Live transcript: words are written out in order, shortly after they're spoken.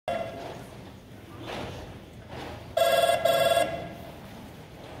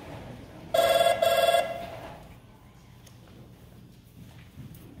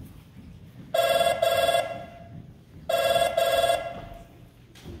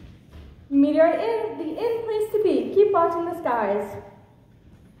Meteorite Inn, the in place to be. Keep watching the skies.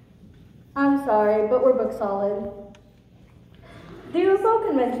 I'm sorry, but we're booked solid. The UFO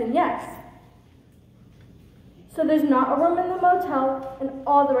convention, yes. So there's not a room in the motel, and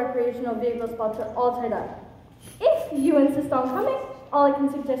all the recreational vehicle spots are all tied up. If you insist on coming, all I can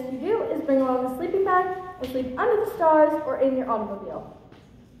suggest you do is bring along a sleeping bag and sleep under the stars or in your automobile.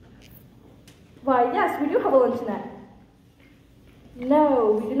 Why, yes, we do have a luncheonette.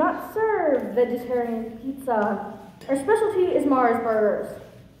 No, we do not serve vegetarian pizza. Our specialty is Mars burgers.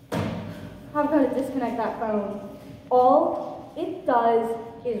 I'm going to disconnect that phone. All it does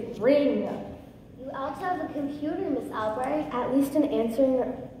is ring. You ought to have a computer, Miss Albright. At least an answering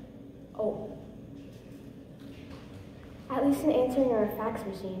or a fax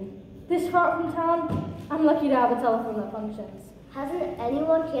machine. This far from town, I'm lucky to have a telephone that functions. Hasn't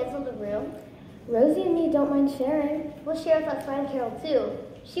anyone canceled a room? Rosie and me don't mind sharing. We'll share with our friend Carol too.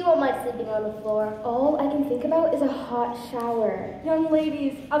 She won't mind sleeping on the floor. All I can think about is a hot shower. Young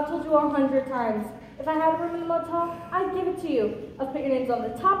ladies, I've told you 100 times. If I had a room in the motel, I'd give it to you. I've put your names on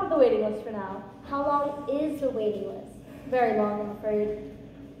the top of the waiting list for now. How long is the waiting list? Very long, I'm afraid.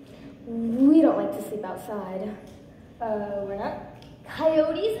 We don't like to sleep outside. We're not?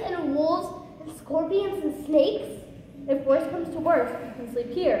 Coyotes and wolves and scorpions and snakes? If worse comes to worse, you can sleep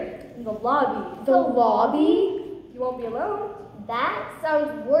here, in the lobby. The lobby? You won't be alone. That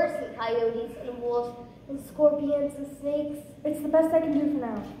sounds worse than coyotes and wolves and scorpions and snakes. It's the best I can do for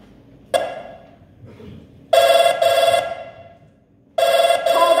now.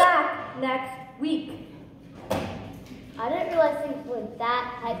 Call back next week. I didn't realize things were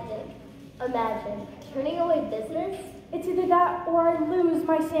that hectic. Imagine turning away business. It's either that or I lose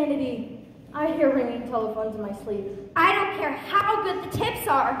my sanity. I hear ringing telephones in my sleep. I don't care how good the tips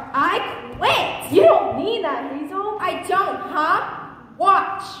are. I quit. You don't mean that, Hazel. I don't, huh?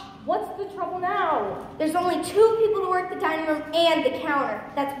 Watch. What's the trouble now? There's only 2 people to work the dining room and the counter.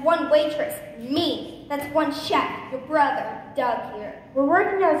 That's 1 waitress, me. That's 1 chef, your brother, Doug here. We're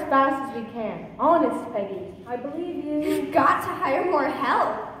working as fast as we can. Honest, Peggy. I believe you. You've got to hire more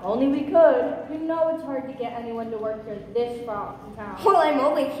help. Only we could. You know it's hard to get anyone to work here this far from town. Well, I'm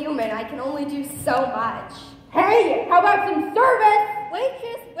only human. I can only do so much. Hey, how about some service?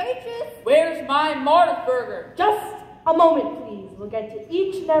 Waitress. Where's my Mars burger? Just a moment, please. We'll get to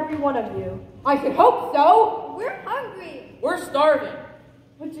each and every one of you. I should hope so. We're hungry. We're starving.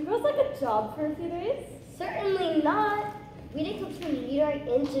 Would you girls like a job for a few days? Certainly not. We didn't come to a meteorite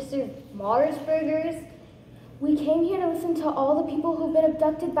inn to serve Mars burgers. We came here to listen to all the people who've been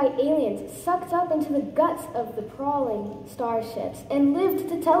abducted by aliens, sucked up into the guts of the crawling starships, and lived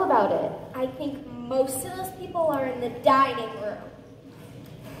to tell about it. I think most of those people are in the dining room.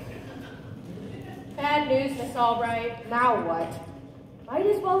 Bad news, Miss Albright. Now what? Might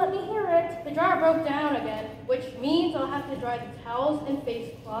as well let me hear it. The dryer broke down again, which means I'll have to dry the towels and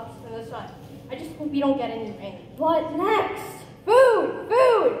face cloths in the sun. I just hope we don't get any rain. What next? Food!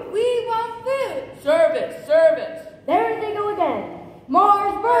 We want food. Service! There they go again.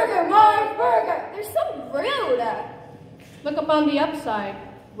 Mars burger! They're so rude. Look up on the upside,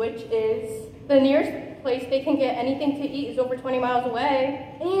 Which is... the nearest place they can get anything to eat is over 20 miles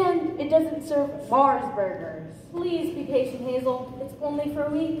away. And it doesn't serve Mars burgers. Please be patient, Hazel. It's only for a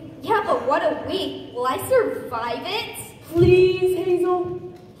week. Yeah, but what a week. Will I survive it? Please, Hazel.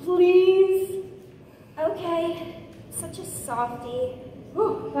 Please. Okay. Such a softie.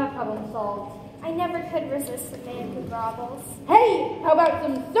 Whew, that problem solved. I never could resist a man who grovels. Hey, how about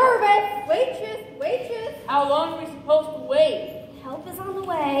some service? Waitress. How long are we supposed to wait? Help is on the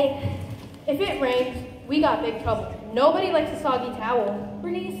way. If it rains, we got big trouble. Nobody likes a soggy towel.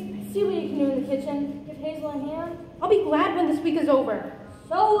 Bernice, see what you can do in the kitchen. Give Hazel a hand. I'll be glad when this week is over.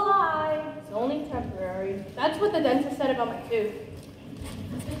 So will I. It's only temporary. That's what the dentist said about my tooth.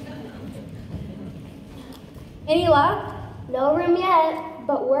 Any luck? No room yet.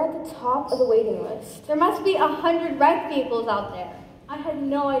 But we're at the top of the waiting list. There must be 100 wrecked vehicles out there. I had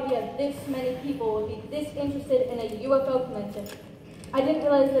no idea this many people would be this interested in a UFO convention. I didn't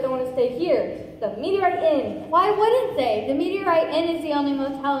realize they don't want to stay here. The Meteorite Inn. Why wouldn't they? The Meteorite Inn is the only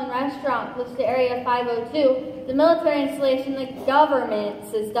motel and restaurant close to Area 502. The military installation the government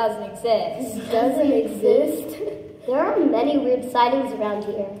says doesn't exist. Doesn't exist? There are many weird sightings around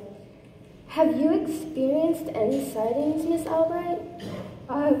here. Have you experienced any sightings, Miss Albright?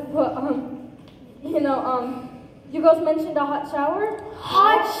 You guys mentioned a hot shower?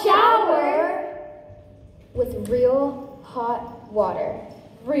 Hot shower? With real hot water.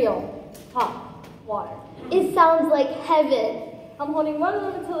 Real hot water. It sounds like heaven. I'm holding one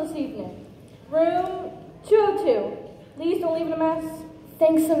room until this evening. Room 202. Please don't leave it a mess.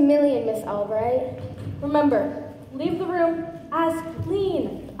 Thanks a million, Miss Albright. Remember, leave the room as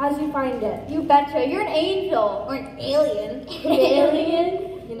clean as you find it. You betcha. You're an angel. Or an alien.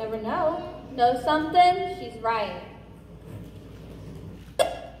 Alien? You never know. Know something? She's right.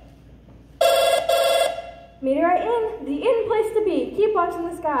 Meteorite Inn, the in place to be. Keep watching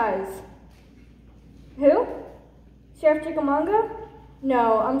the skies. Who? Sheriff Chickamauga?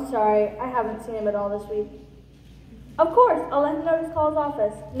 No, I'm sorry. I haven't seen him at all this week. Of course, I'll let him know to call his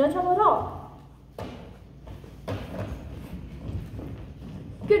office. No trouble at all.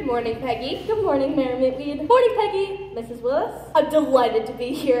 Good morning, Peggy. Good morning, Mayor Mitweed. Morning, Peggy. Mrs. Willis? I'm delighted to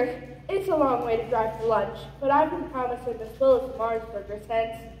be here. It's a long way to drive for lunch, but I've been promising Miss Willis a Marsburger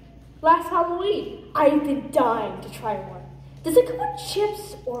since last Halloween. I've been dying to try one. Does it come with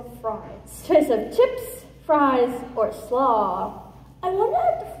chips or fries? Choice of chips, fries, or slaw. I want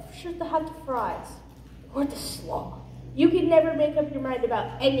to have the fries or the slaw. You can never make up your mind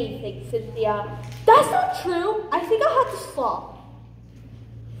about anything, Cynthia. That's not true. I think I'll have the slaw.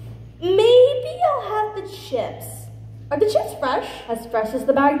 Maybe I'll have the chips. Are the chips fresh? As fresh as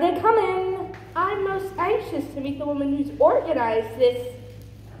the bag they come in. I'm most anxious to meet the woman who's organized this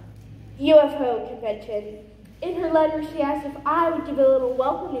UFO convention. In her letter, she asked if I would give a little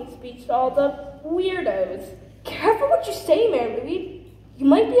welcoming speech to all the weirdos. Careful what you say, Mayor Louie. You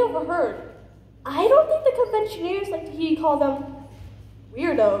might be overheard. I don't think the conventioneers like to hear you call them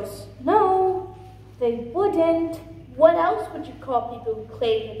weirdos. No, they wouldn't. What else would you call people who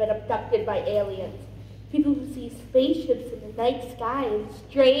claim to have been abducted by aliens? People who see spaceships in the night sky and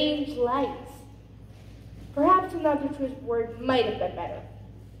strange lights. Perhaps another choice word might have been better.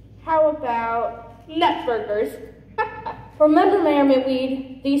 How about nutburgers? Remember, Mayor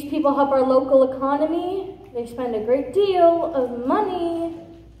Mitweed, these people help our local economy. They spend a great deal of money.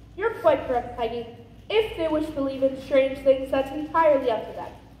 You're quite correct, Peggy. If they wish to believe in strange things, that's entirely up to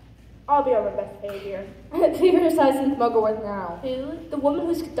them. I'll be on my best behavior. Leave her aside since Mugglesworth now. Who? The woman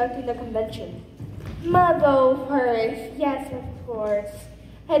who's conducting the convention. Mugglesworth, yes, of course.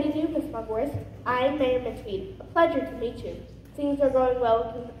 How do you do, Miss Mugglesworth? I'm Mayor Mitweed. A pleasure to meet you. Things are going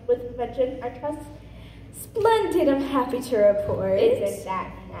well with the convention, I trust. Splendid, I'm happy to report. Isn't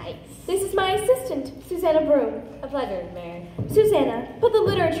that nice? This is my assistant, Susanna Broom. A pleasure, Mayor. Susanna, put the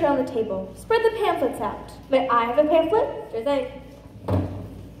literature on the table. Spread the pamphlets out. May I have a pamphlet? Sure thing.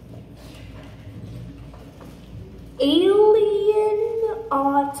 Alien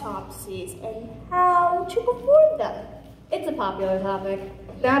autopsies and how to perform them. It's a popular topic.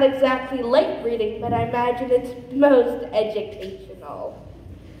 Not exactly light reading, but I imagine it's most educational.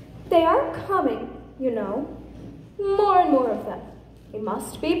 They are coming, you know. More and more of them. We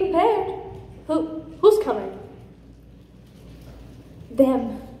must be prepared. Who's coming?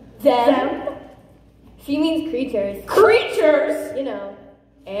 Them. Them? She means creatures. Creatures? You know,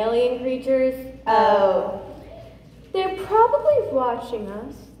 alien creatures. Oh. They're probably watching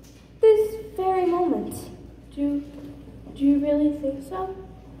us this very moment. Do you really think so?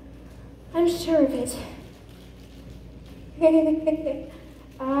 I'm sure of it.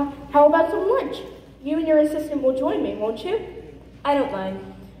 How about some lunch? You and your assistant will join me, won't you? I don't mind.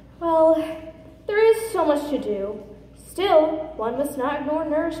 Well, there is so much to do. Still, one must not ignore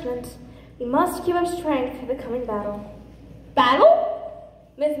nourishment. We must keep up strength for the coming battle. Battle?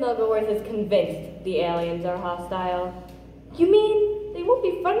 Miss Mugglesworth is convinced the aliens are hostile. You mean they won't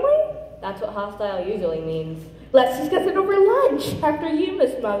be friendly? That's what hostile usually means. Let's discuss it over lunch. After you,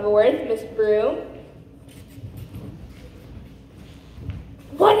 Miss Mugglesworth, Miss Broom.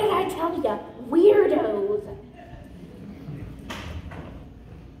 What did I tell you? Weirdos.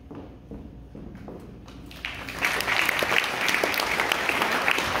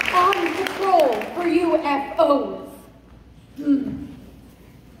 On patrol for UFOs.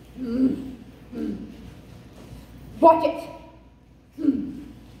 Watch it.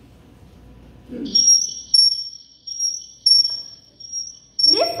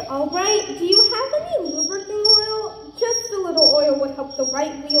 Miss Albright, do you have any lubricant oil? Just a little oil would help the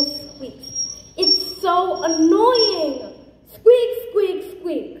right wheel squeak. It's so annoying. Squeak, squeak,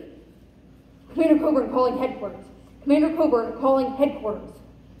 squeak. Commander Coburn calling headquarters. Commander Coburn calling headquarters.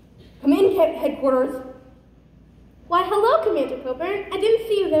 Come in, headquarters. Why, hello, Commander Coburn. I didn't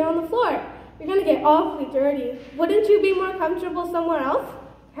see you there on the floor. You're gonna get awfully dirty. Wouldn't you be more comfortable somewhere else?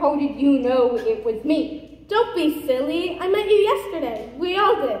 How did you know it was me? Don't be silly. I met you yesterday. We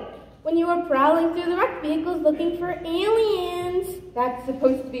all did. When you were prowling through the wrecked vehicles looking for aliens. That's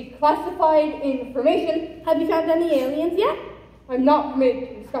supposed to be classified information. Have you found any aliens yet? I'm not permitted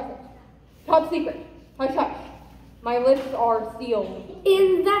to discuss it. Top secret. Hush hush. My lips are sealed.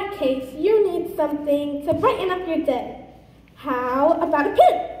 In that case, you need something to brighten up your day. How about a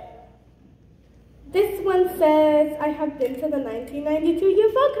pin? This one says, I have been to the 1992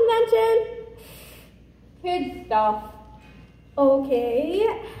 UFO convention. Kid stuff.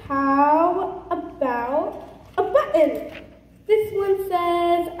 Okay, how about a button? This one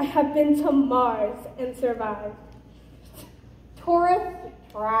says, I have been to Mars and survived. Tourist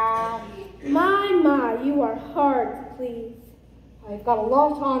trash. My, you are hard to please. I've got a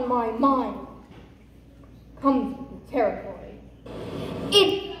lot on my mind. Comes with the territory.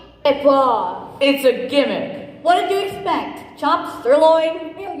 It's applause. It's a gimmick. What did you expect? Chopped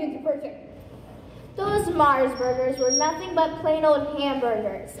sirloin? Aliens approaching. Those Mars burgers were nothing but plain old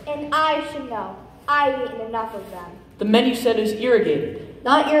hamburgers, and I should know. I've eaten enough of them. The menu said it was irrigated.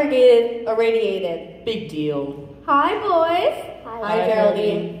 Not irrigated, irradiated. Big deal. Hi, boys. Hi,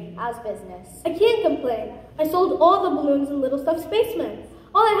 Geraldine. How's business? I can't complain. I sold all the balloons and little stuffed spacemen.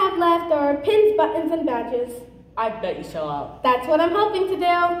 All I have left are pins, buttons, and badges. I bet you sell out. That's what I'm hoping to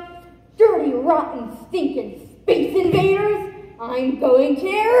do. Dirty, rotten, stinking space invaders! I'm going to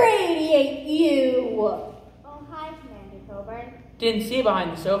irradiate you! Oh, hi, Commander Coburn. Didn't see you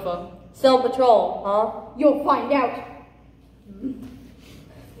behind the sofa. Cell patrol, huh? You'll find out.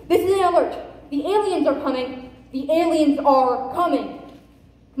 This is an alert. The aliens are coming. The aliens are coming.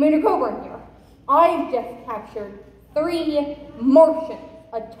 Commander Coburn here. I've just captured 3 Martians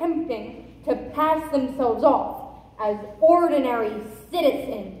attempting to pass themselves off as ordinary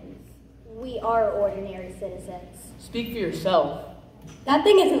citizens. We are ordinary citizens. Speak for yourself. That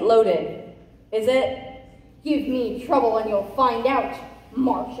thing isn't loaded, is it? Give me trouble and you'll find out,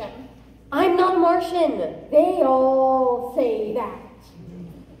 Martian. I'm not a Martian. They all say that.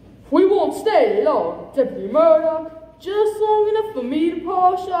 We won't stay long, Deputy Murdoch. Just long enough for me to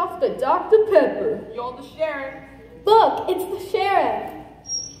polish off the Dr. Pepper. You're the sheriff. Look, it's the sheriff.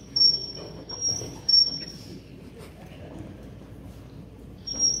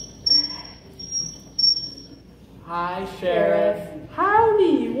 Hi, Sheriff.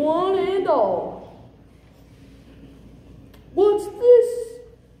 Howdy, one and all. What's this?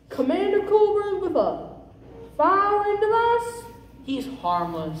 Commander Coburn with a firing device? He's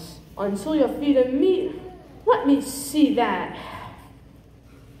harmless. Until you feed him meat. Let me see that.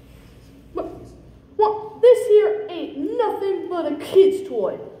 What? This here ain't nothing but a kid's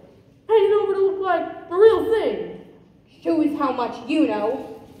toy. Painted over to look like the real thing. Shows how much you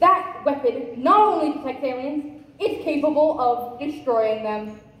know. That weapon not only detects aliens, it's capable of destroying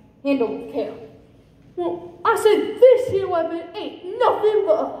them. Handle with care. Well, I said this here weapon ain't nothing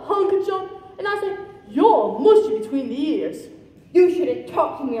but a hunk of junk, and I said you're mushy between the ears. You shouldn't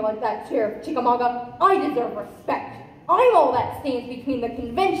talk to me like that, Sheriff Chickamauga. I deserve respect. I'm all that stands between the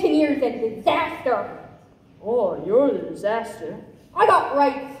convention years and disaster. Oh, you're the disaster. I got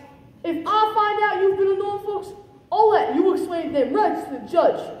rights. If I find out you've been annoying folks, I'll let you explain them rights to the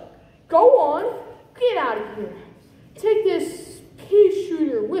judge. Go on, get out of here. Take this pea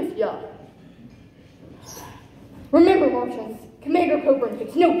shooter with ya. Remember, Martians, Commander Coburn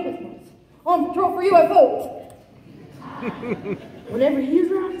takes no prisoners. On patrol for UFOs. Whenever he's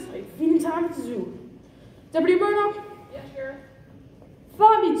around, it's like feeding time at the zoo. Deputy Murdoch? Yes, Sheriff.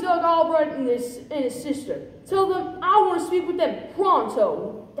 Find me Doug Albright and his sister. Tell them I want to speak with them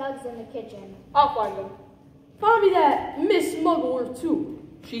pronto. Doug's in the kitchen. I'll find him. Find me that Miss Muggleworth too.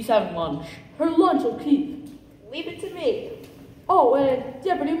 She's having lunch. Her lunch will keep. Leave it to me. Oh, and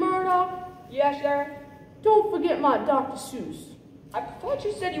Deputy Murdoch, Yes, Sheriff. don't forget my Dr. Seuss. I thought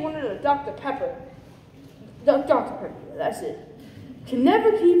you said you wanted a Dr. Pepper. Dr. Pepper, that's it. Can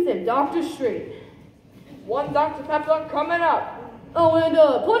never keep them doctors straight. One Dr. Pepper coming up. Oh, and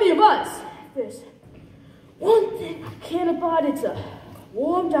plenty of ice. There's one thing I can't abide, it's a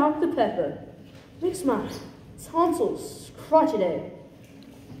warm Dr. Pepper. Makes my tonsils crotchety.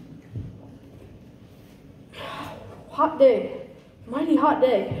 Hot day. Mighty hot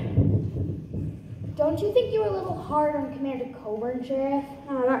day. Don't you think you were a little hard on Commander Coburn, Sheriff?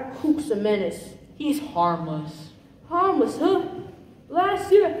 Ah, that kook's a menace. He's harmless. Harmless, huh?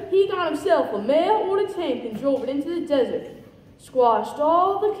 Last year, he got himself a mail-order tank and drove it into the desert. Squashed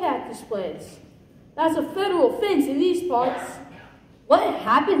all the cactus plants. That's a federal offense in these parts. What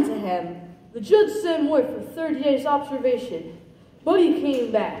happened to him? The judge sent him away for 30 days observation, but he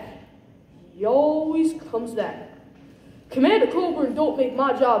came back. He always comes back. Commander Coburn don't make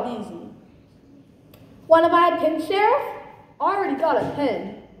my job easy. Want to buy a pin, Sheriff? I already got a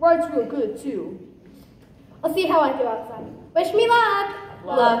pen. Writes real good, too. I'll see how I do outside. Wish me luck.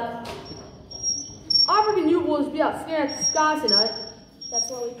 Luck. I reckon you boys be out staring at the sky tonight.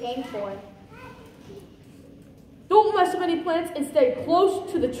 That's what we came for. Don't mess with any plants and stay close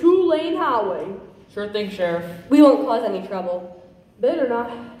to the 2-lane highway. Sure thing, Sheriff. We won't cause any trouble. Better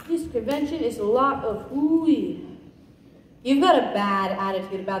not. This convention is a lot of hooey. You've got a bad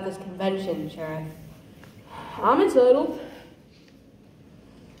attitude about this convention, Sheriff. I'm entitled.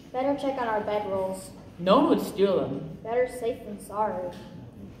 Better check on our bedrolls. No one would steal them. Better safe than sorry.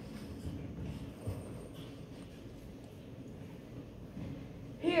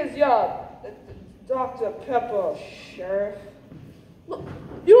 Here's your Dr. Pepper, Sheriff. Look,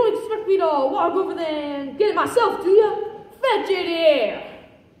 you don't expect me to walk over there and get it myself, do you? Fetch it here!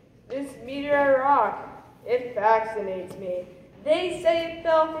 This meteor rock, it fascinates me. They say it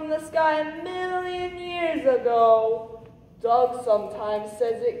fell from the sky 1,000,000 years ago. Doug sometimes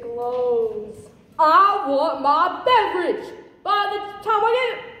says it glows. I want my beverage! By the time I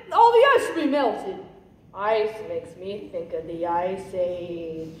get it, all the ice will be melted. Ice makes me think of the Ice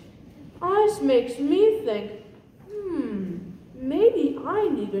Age. Ice makes me think, maybe I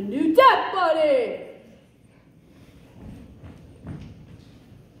need a new death buddy!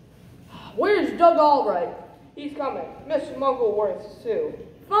 Where's Doug Albright? He's coming. Miss Muggleworth, too.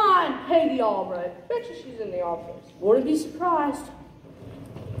 Fine, Peggy Albright. Betcha she's in the office. Wouldn't be surprised.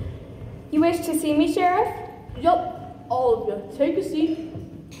 You wish to see me, Sheriff? Yup, all of you. Take a seat.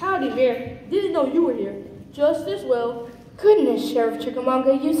 Howdy, Mayor. Didn't know you were here. Just as well. Goodness, Sheriff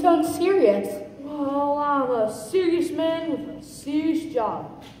Chickamauga, you sound serious. Well, I'm a serious man with a serious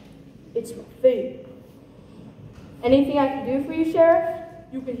job. It's my fate. Anything I can do for you, Sheriff?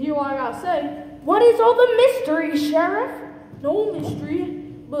 You can hear what I gotta say. What is all the mystery, Sheriff? No mystery,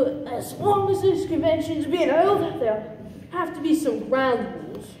 but as long as this convention's being held, there have to be some ground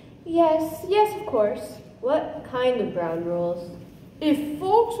rules. Yes, of course. What kind of ground rules? If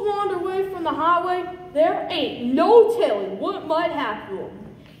folks wander away from the highway, there ain't no telling what might happen to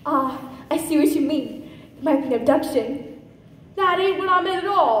them. I see what you mean. It might be an abduction. That ain't what I meant at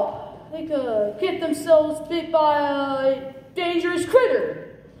all. They could get themselves bit by a dangerous critter.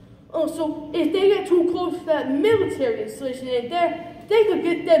 Oh, so if they get too close to that military installation in there, they could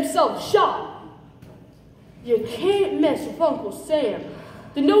get themselves shot. You can't mess with Uncle Sam.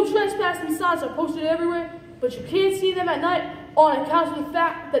 The no trespassing signs are posted everywhere, but you can't see them at night on account of the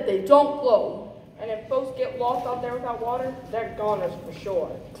fact that they don't glow. And if folks get lost out there without water, they're goners for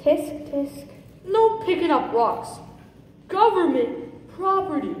sure. Tisk, tisk. No picking up rocks. Government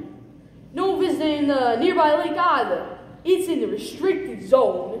property. No visiting the nearby lake either. It's in the restricted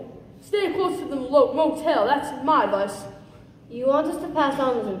zone. Stay close to the motel. That's my advice. You want us to pass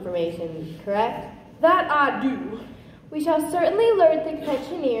on this information, correct? That I do. We shall certainly alert the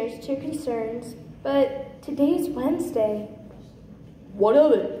conventioneers to your concerns, but today's Wednesday. What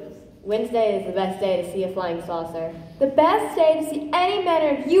of it? Wednesday is the best day to see a flying saucer. The best day to see any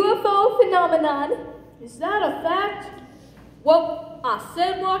manner of UFO phenomenon. Is that a fact? Well, I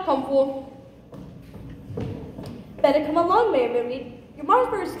said what I come for. Better come along, Mayor Moody. Your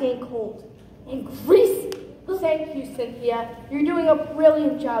Marsburg's getting cold and greasy. Thank you, Cynthia. You're doing a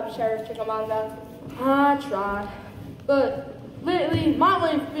brilliant job, Sheriff Chickamauga. I tried. But lately, my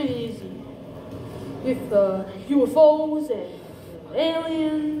life's been easy. With UFOs and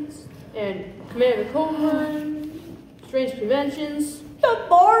aliens and Commander Coburn, strange conventions. The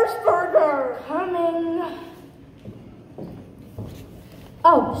Marsburger! Coming.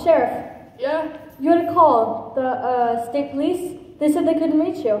 Oh, Sheriff, Yeah? you had a call. The state police, they said they couldn't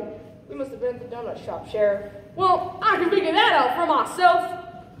reach you. We must have been at the donut shop, Sheriff. Well, I can figure that out for myself.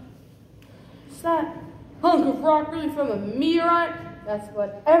 Is that hunk of rock really from a meteorite? That's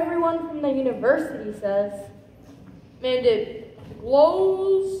what everyone from the university says. And it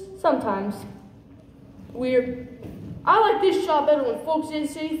glows? Sometimes. Weird. I like this shot better when folks didn't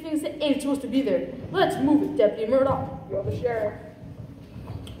say things that ain't supposed to be there. Let's move it, Deputy Murdoch. You're the sheriff.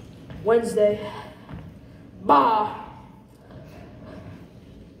 Wednesday. Bah.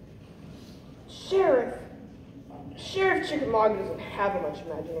 Sheriff Chickamauga doesn't have much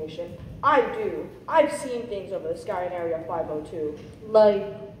imagination. I do. I've seen things over the sky in Area 502. Like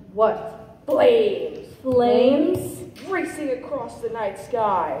what? Flames. Flames? Racing across the night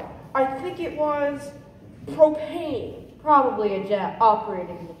sky. I think it was propane. Probably a jet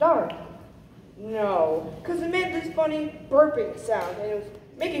operating in the dark. No, because it made this funny burping sound, and it was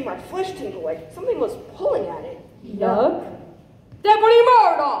making my flesh tingle like something was pulling at it. Yuck. Deputy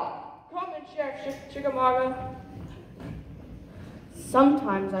Murdoch! Come in, Sheriff Chickamauga.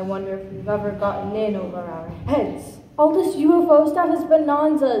 Sometimes I wonder if we've ever gotten in over our heads. All this UFO stuff is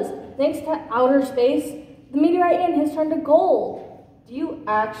bonanzas. Thanks to outer space, the meteorite in has turned to gold. Do you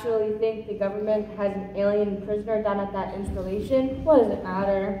actually think the government has an alien prisoner down at that installation? What does it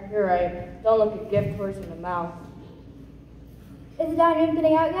matter? You're right. Don't look a gift horse in the mouth. Is the dining room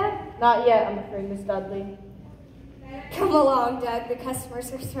getting out yet? Not yet, I'm afraid, Miss Dudley. Come along, Doug. The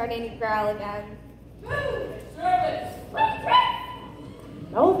customers are starting to growl again. Service!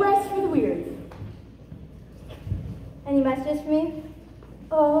 No rest for the weary. Any messages for me?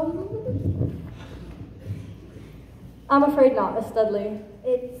 I'm afraid not, Miss Dudley.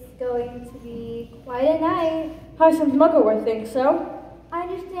 It's going to be quite a night. Parsons Muggleworth thinks so. I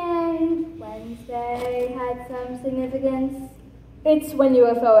understand Wednesday had some significance. It's when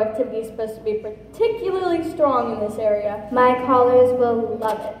UFO activity is supposed to be particularly strong in this area. My callers will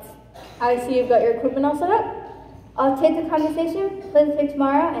love it. I see you've got your equipment all set up. I'll take the conversation, play the tape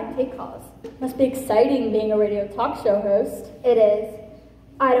tomorrow, and take calls. Must be exciting being a radio talk show host. It is.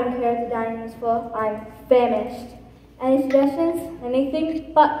 I don't care if the dining room's full. I'm famished. Any suggestions?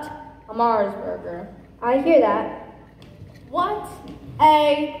 Anything but a Mars burger. I hear that. What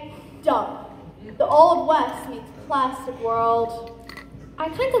a dump. The Old West meets plastic world. I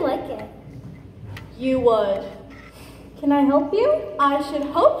kind of like it. You would. Can I help you? I should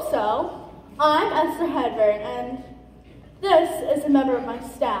hope so. I'm Esther Hedburn, and this is a member of my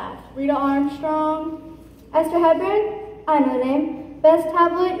staff, Rita Armstrong. Esther Hedburn? I know the name. Best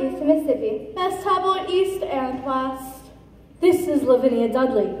tabloid east of Mississippi. Best tabloid east and west. This is Lavinia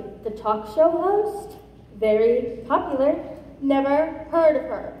Dudley, the talk show host. Very popular. Never heard of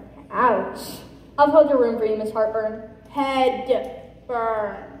her. Ouch. I'll hold your room for you, Miss Hartburn.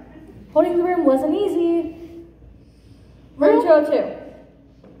 Hedburn. Holding the room wasn't easy. Room 202.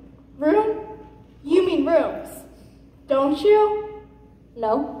 Room? You mean rooms, don't you?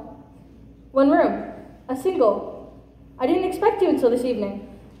 No. One room. A single. I didn't expect you until this evening.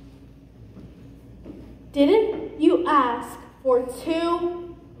 Didn't you ask for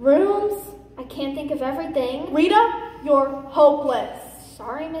 2 rooms? I can't think of everything. Rita, you're hopeless.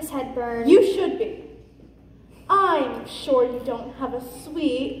 Sorry, Miss Hedburn. You should be. I'm sure you don't have a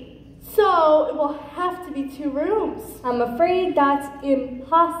suite, so it will have to be 2 rooms. I'm afraid that's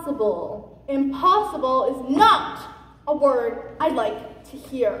impossible. Impossible is not a word I'd like to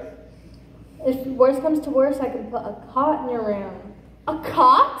hear. If worse comes to worse, I can put a cot in your room. A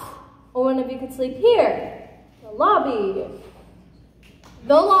cot? Or one of you could sleep here. The lobby.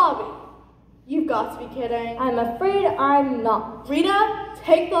 The lobby. You've got to be kidding. I'm afraid I'm not. Rita,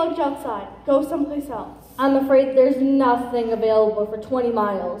 take the luggage outside. Go someplace else. I'm afraid there's nothing available for 20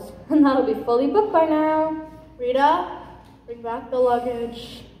 miles. And that'll be fully booked by now. Rita, bring back the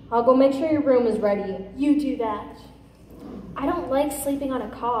luggage. I'll go make sure your room is ready. You do that. I don't like sleeping on a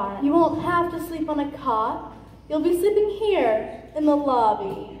cot. You won't have to sleep on a cot. You'll be sleeping here in the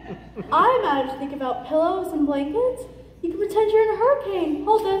lobby. I managed to think about pillows and blankets. You can pretend you're in a hurricane.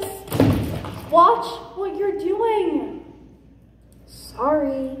 Hold this. Watch what you're doing.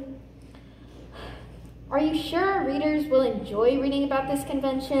 Sorry. Are you sure our readers will enjoy reading about this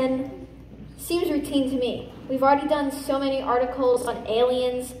convention? Seems routine to me. We've already done so many articles on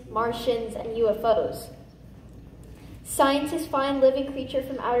aliens, Martians, and UFOs. Scientists find living creature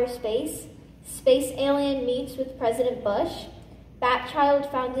from outer space. Space alien meets with President Bush. Bat child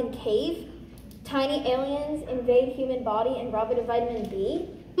found in cave. Tiny aliens invade human body and rob it of vitamin B.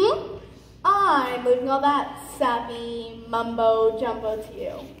 I'm leaving all that sappy mumbo jumbo to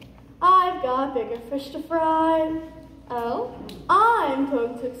you. I've got bigger fish to fry. Oh? I'm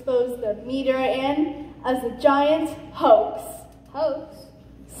going to expose the meteorite in as a giant hoax. Hoax?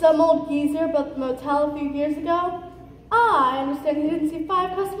 Some old geezer built the motel a few years ago. I understand he didn't see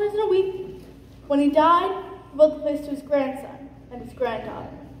 5 customers in a week. When he died, he built the place to his grandson and his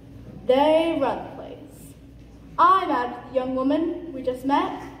granddaughter. They run the place. I imagine the young woman we just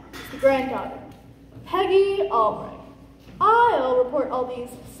met is the granddaughter, Peggy Albright. I'll report all these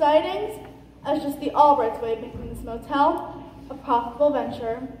sightings as just the Albrights' way of making this motel a profitable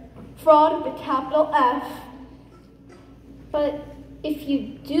venture. Fraud with a capital F. But if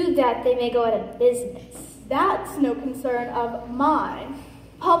you do that, they may go out of business. That's no concern of mine.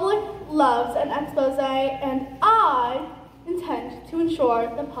 Public loves an expose, and I intend to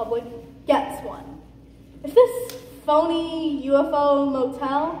ensure the public gets one. If this phony UFO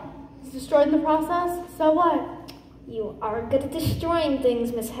motel is destroyed in the process, so what? You are good at destroying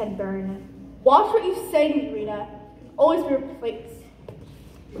things, Miss Hedburn. Watch what you say to me, Rita. Always be replaced.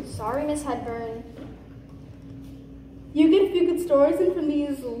 Sorry, Miss Hedburn. You get a few good stories in from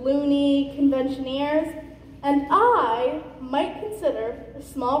these loony conventioneers, and I might consider a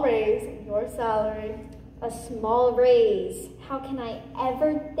small raise in your salary. A small raise. How can I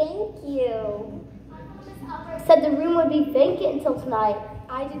ever thank you? Said the room would be vacant until tonight.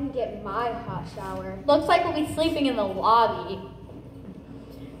 I didn't get my hot shower. Looks like we'll be sleeping in the lobby.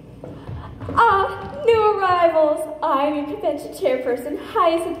 New arrivals. I'm your convention chairperson,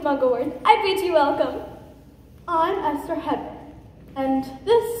 Hyacinth Muggleworth. I bid you welcome. I'm Esther Hedman, and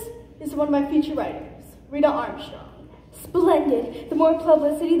this is one of my feature writers, Rita Armstrong. Splendid. The more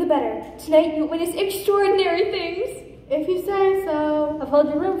publicity, the better. Tonight you'll witness extraordinary things. If you say so. I've held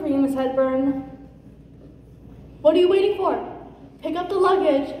your room for you, Miss Hedburn. What are you waiting for? Pick up the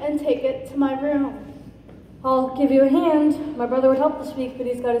luggage and take it to my room. I'll give you a hand. My brother would help this week, but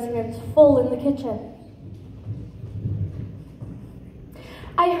he's got his hands full in the kitchen.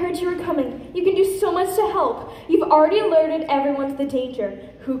 I heard you were coming. You can do so much to help. You've already alerted everyone to the danger.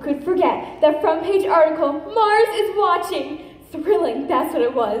 Who could forget that front page article, Mars is watching? Thrilling, that's what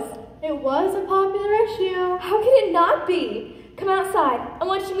it was. It was a popular issue. How could it not be? Come outside. I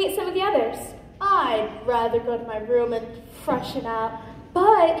want you to meet some of the others. I'd rather go to my room and freshen up.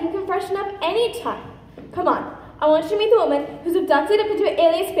 But you can freshen up anytime. Come on. I want you to meet the woman who's abducted up into an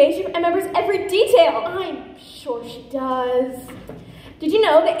alien spaceship and remembers every detail. I'm sure she does. Did you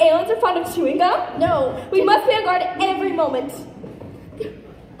know that aliens are fond of chewing gum? No. We must be on guard every moment.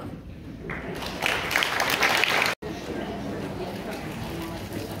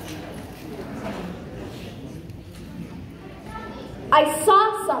 I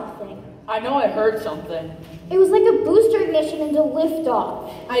saw something. I know I heard something. It was like a booster ignition into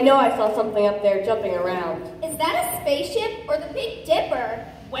liftoff. I know I saw something up there jumping around. Is that a spaceship or the Big Dipper?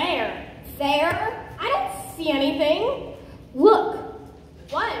 Where? There? I don't see anything. Look,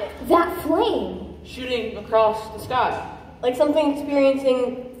 What? that flame. Shooting across the sky. Like something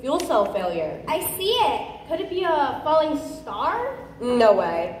experiencing fuel cell failure. I see it. Could it be a falling star? No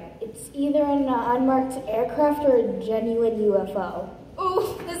way. It's either an unmarked aircraft or a genuine UFO.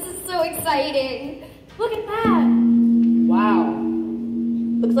 Ooh, this is so exciting. Look at that. Wow.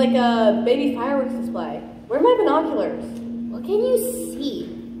 Looks like a baby fireworks display. Where are my binoculars? What can you see?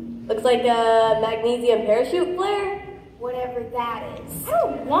 Looks like a magnesium parachute flare. Whatever that is. I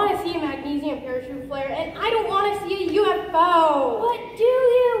don't want to see a magnesium parachute flare, and I don't want to see a UFO. What do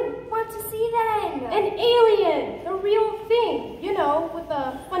you want to see then? An alien, the real thing. You know, with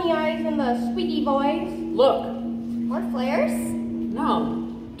the funny eyes and the squeaky voice. Look. More flares? No.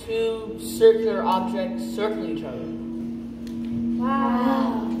 Two circular objects circling each other.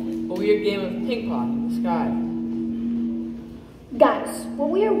 Wow. A weird game of ping pong in the sky. Guys, what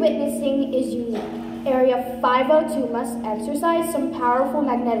we are witnessing is unique. Area 502 must exercise some powerful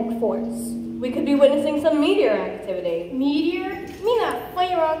magnetic force. We could be witnessing some meteor activity. Meteor? You mean that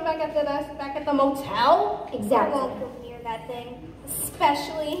funny rock back at the motel? I Exactly. won't go near that thing,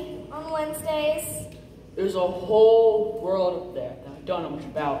 especially on Wednesdays. There's a whole world up there that I don't know much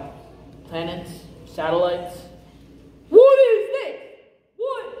about. Planets, satellites. What is this?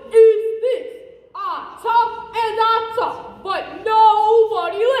 What is this? I talk and I talk, but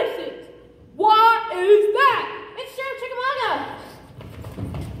nobody listens. What is that? It's Sheriff Chickamauga!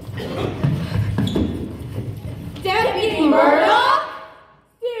 Deputy Murdoch?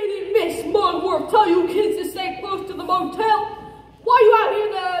 Didn't Miss Mugworth tell you kids to stay close to the motel? Why you out here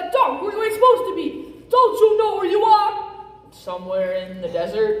in the dark where you ain't supposed to be? Don't you know where you are? Somewhere in the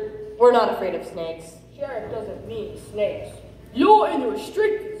desert. We're not afraid of snakes. Sheriff doesn't mean snakes. You're in the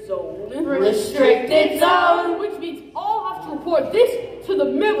restricted zone. Restricted zone? Which means I'll have to report this to the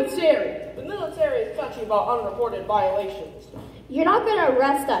military. The military is touchy about unreported violations. You're not gonna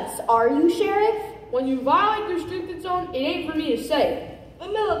arrest us, are you, Sheriff? When you violate the restricted zone, it ain't for me to say. The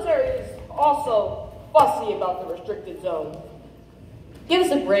military is also fussy about the restricted zone. Give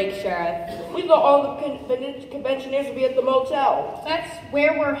us a break, Sheriff. We thought all the conventioners would be at the motel. That's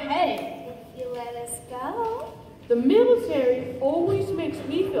where we're headed. If you let us go. The military always makes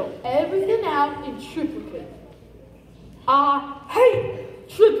me fill everything out in triplicate. I hate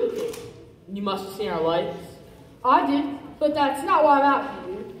triplicate. You must have seen our lights. I did, but that's not why I'm out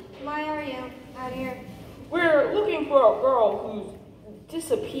here. Why are you out here? We're looking for a girl who's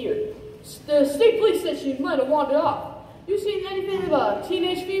disappeared. The state police said she might have wandered off. You seen anything of a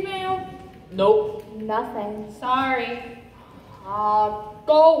teenage female? Nope. Nothing. Sorry.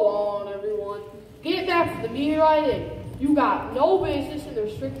 Go on, everyone. Get back to the meteorite in. You got no business in the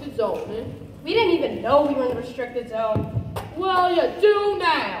restricted zone, man. We didn't even know we were in the restricted zone. Well, you do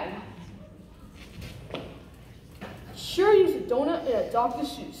now. Sure use a donut and a Dr.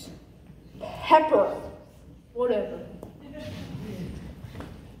 Seuss. Pepper. Whatever.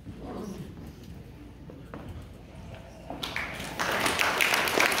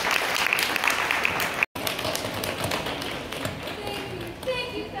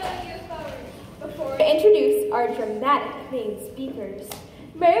 Thank you, fellow UFOers. Before we introduce our dramatic main speakers,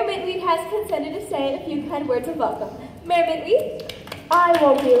 Mayor Mintweed has consented to say a few kind words of welcome. Mayor Mintweed? I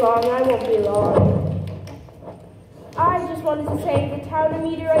won't be long, I won't be long. I just wanted to say the town of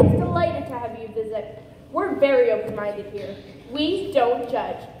Meteorite is delighted to have you visit. We're very open-minded here. We don't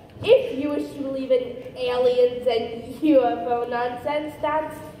judge. If you wish to believe in aliens and UFO nonsense,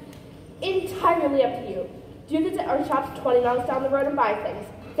 that's entirely up to you. Do visit our shops 20 miles down the road and buy things.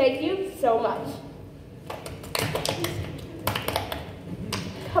 Thank you so much.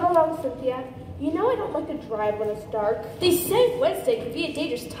 Come along, Cynthia. You know I don't like to drive when it's dark. They say Wednesday could be a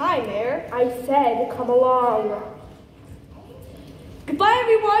dangerous time, Mayor. I said come along. Goodbye,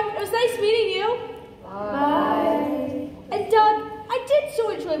 everyone. It was nice meeting you. Bye. And Doug, I did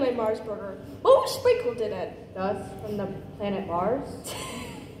so enjoy my Mars burger. What was sprinkled in it? Dust from the planet Mars?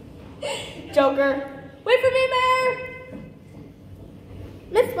 Joker. Wait for me, Mayor.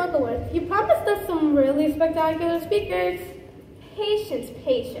 Miss Smuggleworth, you promised us some really spectacular speakers. Patience,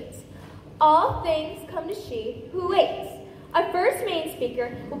 patience. All things come to she who waits. Our first main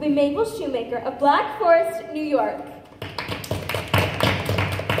speaker will be Mabel Shoemaker of Black Forest, New York.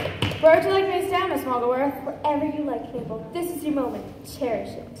 Where would you like me to stand, Miss Smuggleworth? Wherever you like, Mabel. This is your moment. Cherish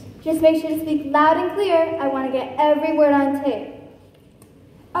it. Just make sure to speak loud and clear. I want to get every word on tape.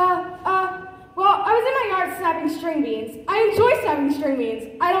 Well, I was in my yard snapping string beans. I enjoy snapping string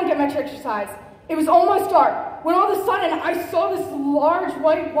beans. I don't get much exercise. It was almost dark when all of a sudden I saw this large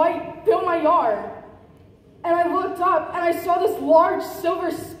white fill my yard. And I looked up and I saw this large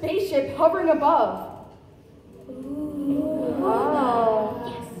silver spaceship hovering above. Ooh. Wow.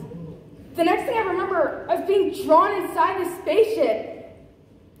 Yes. The next thing I remember, I was being drawn inside this spaceship.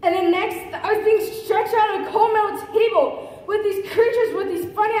 And then next, I was being stretched out on a cold metal table with these creatures with these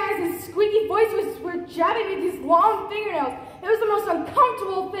funny eyes and squeaky voices were jabbing me with these long fingernails. It was the most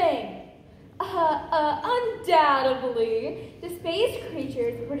uncomfortable thing. Undoubtedly. The space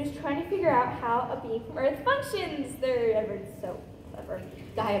creatures were just trying to figure out how a being from Earth functions. They're ever so clever.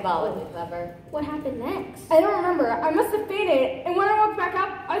 Diabolically clever. What happened next? I don't remember. I must have fainted. And when I woke back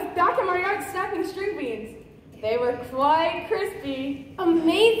up, I was back in my yard snapping string beans. They were quite crispy.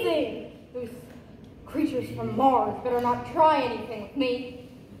 Amazing! Those creatures from Mars better not try anything with me.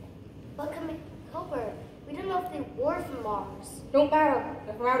 But Cooper, we don't know if they were from Mars. Don't matter.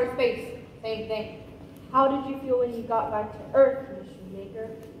 They're from outer space. Same thing. How did you feel when you got back to Earth, Miss Shoemaker?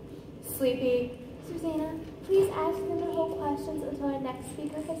 Sleepy. Susanna, please ask them to hold questions until our next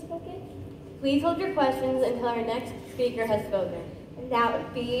speaker has spoken. Please hold your questions until our next speaker has spoken. And that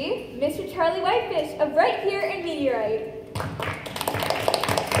would be Mr. Charlie Whitefish of right here in Meteorite.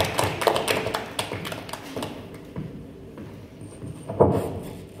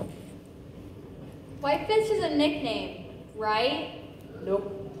 Whitefish is a nickname, right?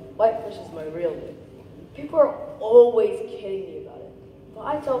 Nope. Whitefish is my real name. People are always kidding me about it. But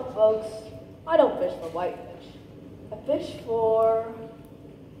I tell folks, I don't fish for whitefish. I fish for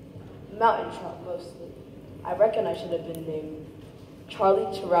mountain trout mostly. I reckon I should have been named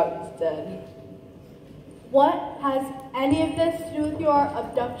Charlie Trout instead. What has any of this to do with your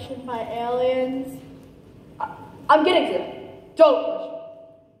abduction by aliens? I'm getting to that. Don't question me.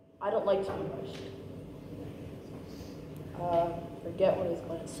 I don't like to be rushed. Forget what I was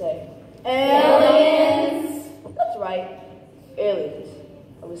going to say. Aliens! That's right. Aliens.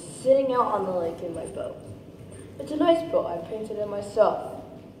 I was sitting out on the lake in my boat. It's a nice boat. I painted it myself.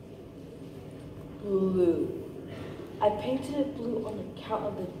 Blue. I painted it blue on account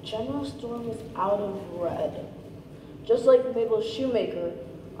of the general storm was out of red. Just like Mabel Shoemaker,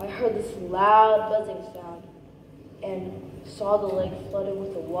 I heard this loud buzzing sound and saw the lake flooded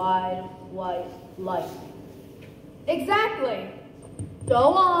with a wide, white light. Exactly.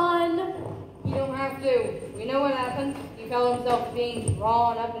 Go on. You don't have to. We know what happened. He felt himself being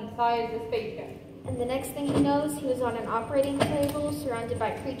drawn up inside the spaceship. And the next thing he knows, he was on an operating table surrounded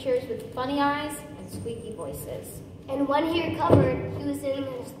by creatures with funny eyes and squeaky voices. And when he recovered, he was in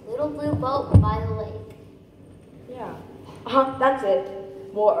his little blue boat by the lake. Yeah. That's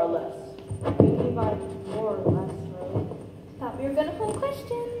it. More or less. What do you mean by more or less, Charlie? Thought we were gonna hold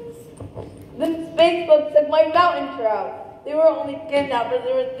questions. Then Facebook took my mountain trout. They were only kidnappers,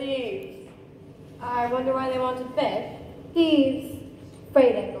 they were thieves. I wonder why they wanted fish. Thieves.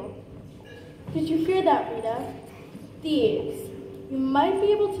 Freight angle. Did you hear that, Rita? Thieves. You might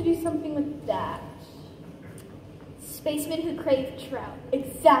be able to do something with that. Spacemen who crave trout.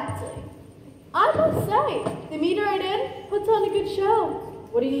 Exactly. I must say, the Meteorite Inn puts on a good show.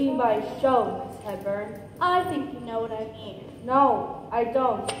 What do you mean by show, Miss Hepburn? I think you know what I mean. No, I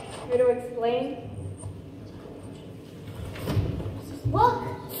don't. Care to explain? Look!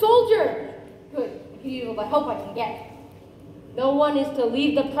 Soldier! Good. If you yield, I hope I can get. No one is to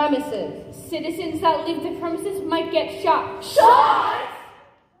leave the premises. Citizens that leave the premises might get shot. Shot?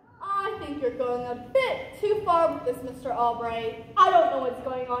 I think you're going a bit too far with this, Mr. Albright. I don't know what's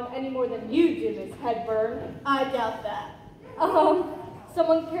going on any more than you do, Miss Hedburn. I doubt that.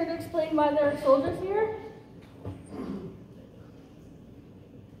 Someone care to explain why there are soldiers here?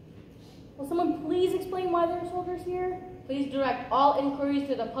 Will someone please explain why there are soldiers here? Please direct all inquiries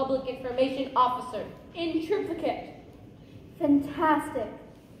to the Public Information Officer. In triplicate. Fantastic.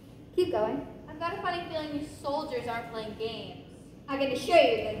 Keep going. I've got a funny feeling these soldiers aren't playing games. I can assure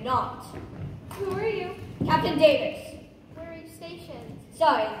you they're not. Who are you? Captain Davis. Where are you stationed?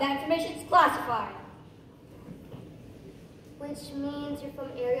 Sorry, that information's classified. Which means you're from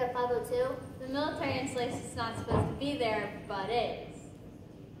Area 502? The military installation is not supposed to be there, but is.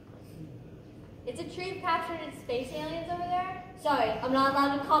 Is it true you've captured space aliens over there? Sorry, I'm not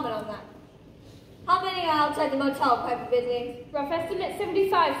allowed to comment on that. How many are outside the motel, Private Ridley? Rough estimate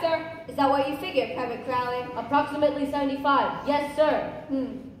 75, sir. Is that what you figured, Private Crowley? Approximately 75. Yes, sir.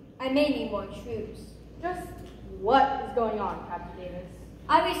 I may need more troops. Just what is going on, Captain Davis?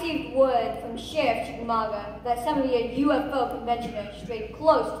 I received word from Sheriff Chickamauga that some of your UFO conventioners strayed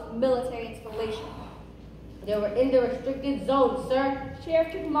close to the military installation. They were in the restricted zone, sir.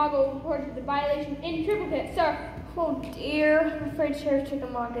 Sheriff Chickamauga reported the violation in triplicate, sir. Oh dear, I'm afraid Sheriff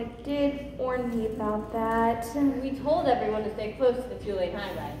Chickamauga did warn me about that. We told everyone to stay close to the two-lane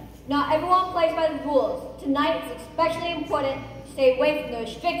highway. Not everyone plays by the rules. Tonight it's especially important to stay away from the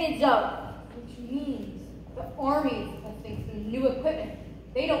restricted zone. Which means the Army is testing some new equipment.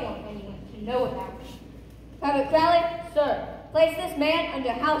 They don't want anyone to know about it. Private Crowley, Sir, place this man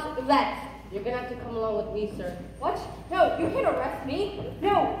under house arrest. you're gonna have to come along with me, sir. What? No, you can't arrest me.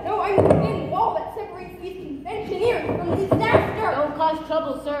 No, I'm the thin wall that separates these conventioneers from disaster. Don't cause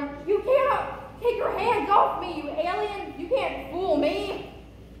trouble, sir. You cannot take your hands off me, you alien. You can't fool me.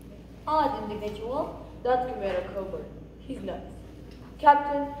 Odd individual. That's Commander Coburn. He's nuts.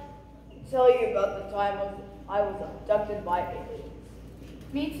 Captain, I'll tell you about the time I was abducted by aliens.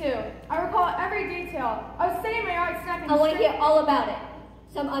 Me too. I recall every detail. I was sitting in my yard snapping. I want to hear all about it.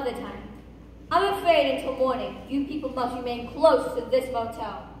 Some other time. I'm afraid until morning, you people must remain close to this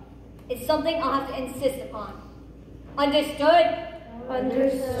motel. It's something I'll have to insist upon. Understood?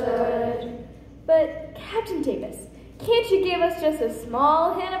 Understood. But, Captain Davis, can't you give us just a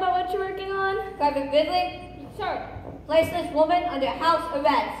small hint about what you're working on? Private Ridley? Sir. Place this woman under house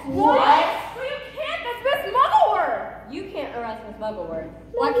arrest. What? Well, you can't. That's Miss Muggleworth. You can't arrest Miss Muggleworth.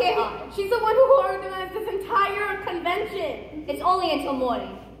 Why can't I? She's the one who organized this entire convention. It's only until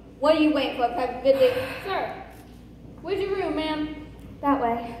morning. What are you waiting for, Private Ridley? Sir. Where's your room, ma'am? That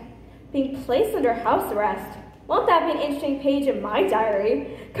way. Being placed under house arrest. Won't that be an interesting page in my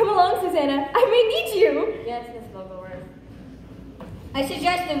diary? Come along, Susanna. I may need you. Yes, Miss Muggleworth. I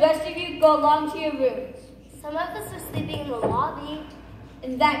suggest the rest of you go along to your rooms. Some of us are sleeping in the lobby.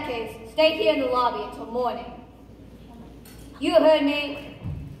 In that case, stay here in the lobby until morning. You heard me.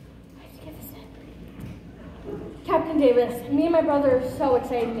 Captain Davis, me and my brother are so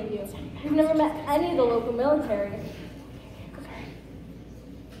excited to meet you. We've never met any of the local military.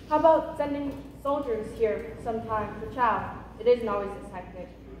 How about sending soldiers here sometime for chow? It isn't always this hectic.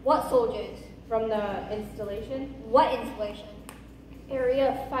 What soldiers? From the installation? What installation?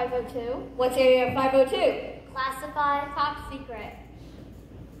 Area 502. What's Area 502? Classified. Top secret.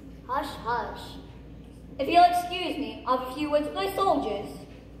 Hush, hush. If you'll excuse me, I'll have a few words with my soldiers.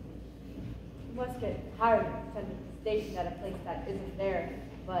 Must get tired of sending the station at a place that isn't there,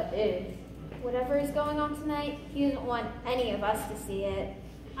 but is. Whatever is going on tonight, he doesn't want any of us to see it.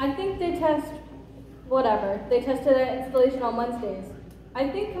 I think they test, whatever. They tested their installation on Wednesdays. I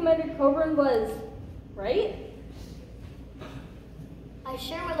think Commander Coburn was, right? I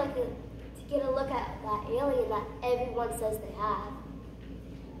sure would like to get a look at that alien that everyone says they have.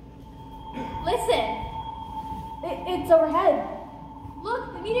 Listen! It's overhead.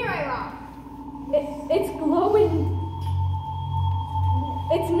 Look, the meteorite rock! It's glowing.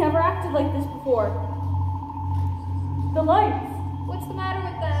 It's never acted like this before. The lights. What's the matter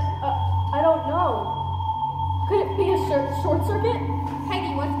with them? I don't know. Could it be a short circuit?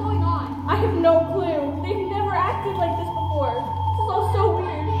 Peggy, what's going on? I have no clue. They've never acted like this before. This is all so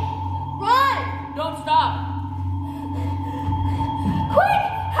weird. Run! Don't stop. Quick!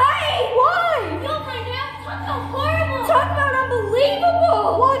 Hey! Why? You'll find out! Talk about horrible! Talk about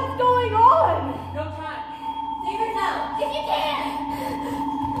unbelievable! What's going on? No time. Save yourself, if you can!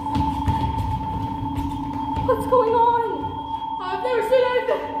 What's going on? I've never seen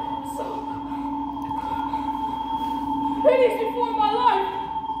anything so hideous before in my life.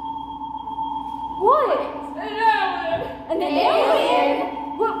 What? An alien! An alien?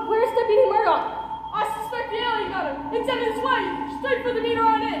 It's Evan's way! Straight for the meter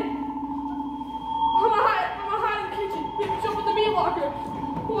on in! I'm gonna hide in the kitchen. Maybe jump in the meat locker.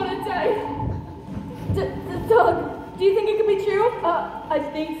 What a day. Doug, do you think it could be true? I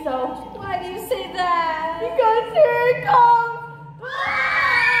think so. Why do you say that? Because here it comes!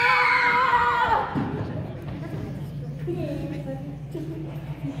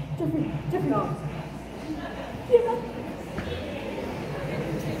 Different.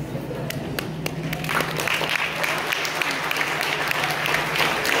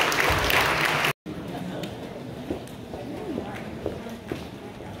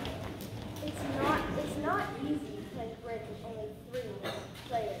 It's not easy playing bridge with only 3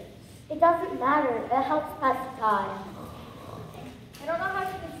 players. It doesn't matter. It helps pass the time. I don't know how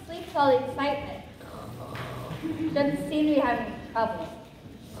she can sleep with all the excitement. She doesn't seem to be having any trouble.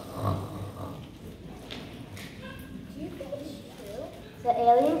 Do you think it's true? The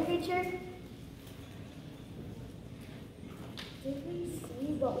alien creature? Did we see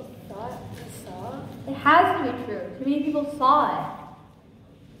what we thought we saw? It has to be true. Too many people saw it.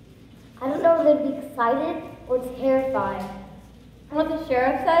 I don't know if they'd be excited or terrified. From what the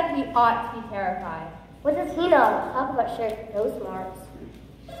sheriff said, we ought to be terrified. What does he know? Talk about Sheriff No Smarts.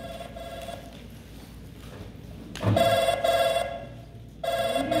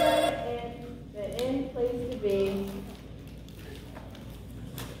 The in place to be.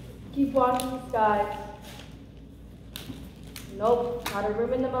 Keep watching the skies. Nope, not a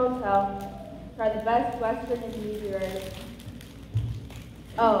room in the motel. Try the best Western and meteorite.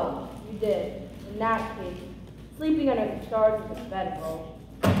 Oh, you did. In that case, sleeping under the stars is pathetic.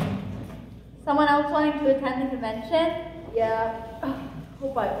 Someone else wanting to attend the convention? Yeah.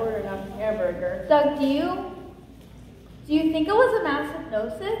 Hope I order enough hamburger. Doug, do you think it was a mass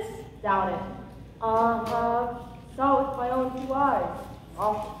hypnosis? Doubt it. Saw with my own 2 eyes.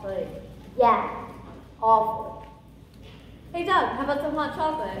 Awful place. Yeah. Awful. Hey Doug, how about some hot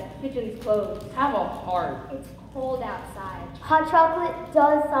chocolate? Kitchen's closed. Have a heart. It's cold outside. Hot chocolate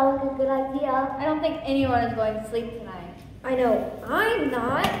does sound like a good idea. I don't think anyone is going to sleep tonight. I know I'm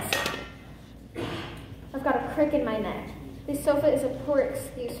not. I've got a crick in my neck. This sofa is a poor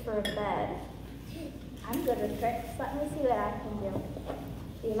excuse for a bed. I'm good with tricks. Let me see what I can do.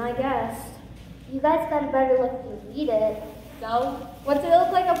 Be my guest. You guys got a better look if you read it. So, what's it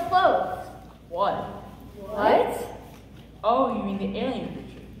look like up close? What? What? Oh, you mean the alien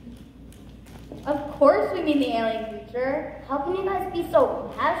creature? Of course we mean the alien creature. How can you guys be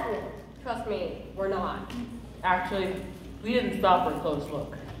so casual? Trust me, we're not. Actually, we didn't stop for a close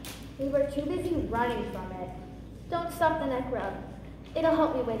look. We were too busy running from it. Don't stop the neck rub. It'll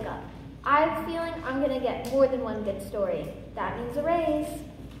help me wake up. I have a feeling I'm gonna get more than one good story. That means a raise.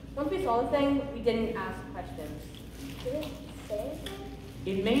 Once we saw the thing, we didn't ask questions. Did it say anything?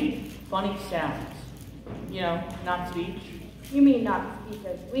 It made funny sounds. You know, not speech. You mean not speech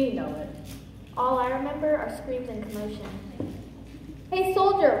as we know it. All I remember are screams and commotion. Hey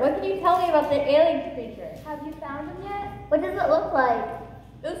soldier, what can you tell me about the alien creature? Have you found him yet? What does it look like?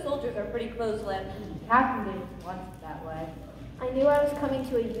 Those soldiers are pretty close-lipped. Captain did once that way. I knew I was coming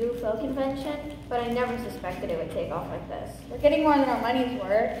to a UFO convention, but I never suspected it would take off like this. We're getting more than our money's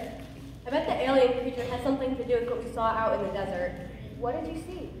worth. I bet the alien creature has something to do with what we saw out in the desert. What did you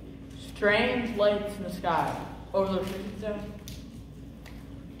see? Strange lights in the sky. Over the freezing zone.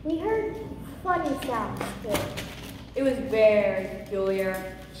 We heard funny sounds too. It was very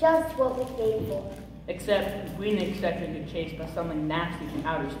peculiar. Just what we came for. Except we didn't expect to get chased by something nasty from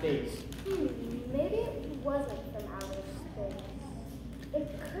outer space. Maybe it wasn't from outer space. It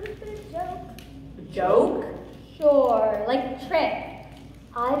could have been a joke. A joke? Sure, like a trick.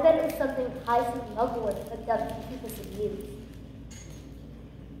 I bet it was something Heisenberg picked up to keep us amused.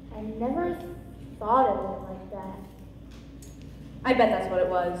 I never thought of it like that. I bet that's what it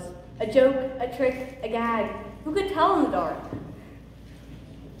was. A joke, a trick, a gag. Who could tell in the dark?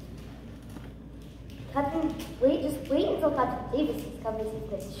 Captain, just wait until Captain Davis discovers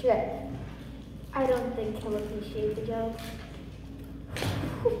his next trick. I don't think he'll appreciate the joke.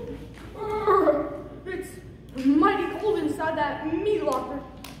 It's mighty cold inside that meat locker.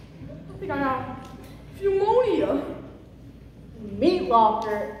 I think I got pneumonia. Meat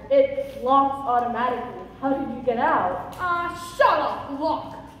locker, it locks automatically. How did you get out? Shut up,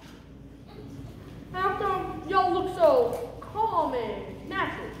 Locke. How come y'all look so calm and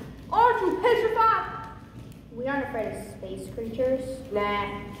natural? Aren't you petrified? We aren't afraid of space creatures.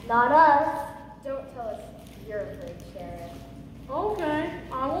 Nah. Not us. Don't tell us you're afraid, Sheriff. Okay,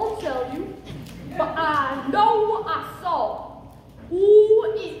 I won't tell you. But I know what I saw.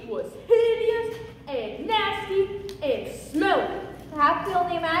 Ooh, it was hideous and nasty and smelly. Perhaps we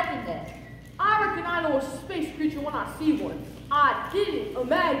only imagined it. I reckon I know a space creature when I see one. I didn't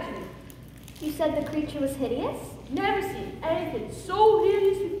imagine it. You said the creature was hideous? Never seen anything so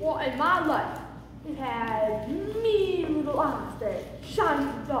hideous before in my life. It had mean little eyes that shine in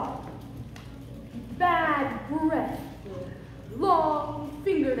the dark, bad breath, long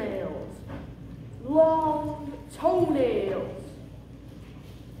fingernails, long toenails.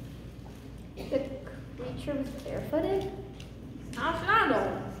 The creature was barefooted? How should I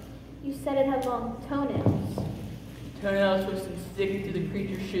know? You said it had long toenails. Toenails twisted and sticking to the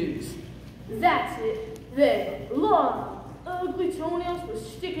creature's shoes. That's it. They long, ugly toenails were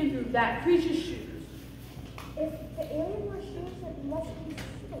sticking through that creature's shoes. If the alien wore shoes, it must be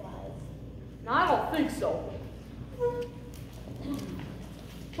civilized. No, I don't think so.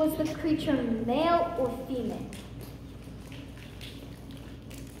 Was the creature male or female?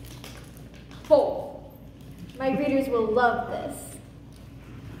 Both. My readers will love this.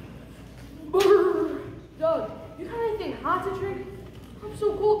 Brr. Doug, you got anything hot to drink? I'm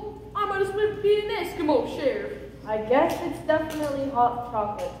so cold, I might as well be an Eskimo, Sheriff. I guess it's definitely hot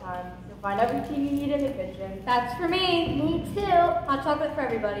chocolate time. You'll find everything you need in the kitchen. That's for me. Me too. Hot chocolate for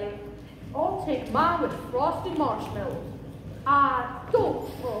everybody. I'll take mine with frosted marshmallows. I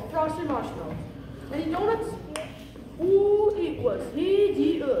don't love frosted marshmallows. Any donuts? Ooh, it was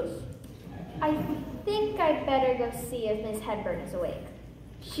hideous. I think I'd better go see if Miss Hedburn is awake.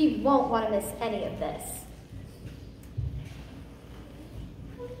 She won't want to miss any of this.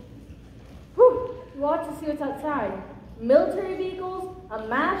 Whew, you ought to see what's outside. Military vehicles, a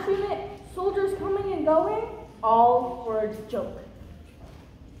MASH unit, soldiers coming and going, all for a joke.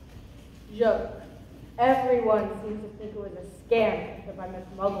 Joke. Everyone seems to think it was a scam if I Miss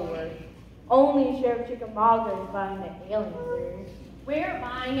Muggleworth. Only Sheriff Chickamauga is buying the alien theory. We're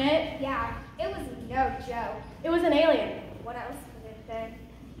buying it. Yeah, it was no joke. It was an alien. What else could it have been?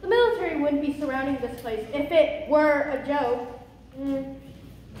 The military wouldn't be surrounding this place if it were a joke.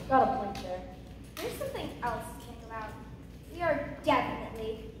 Got a point there. There's something else to think about. We are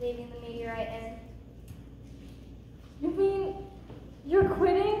definitely leaving the meteorite in. You mean you're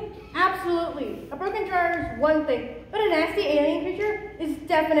quitting? Absolutely. A broken jar is one thing, but a nasty alien creature is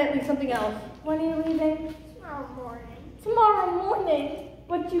definitely something else. When are you leaving? Tomorrow morning. Tomorrow morning.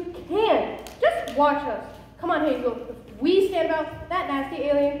 But you can't. Just watch us. Come on, Hazel. If we stand about, that nasty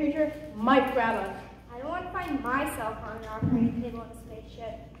alien creature might grab us. I don't want to find myself on an operating table in a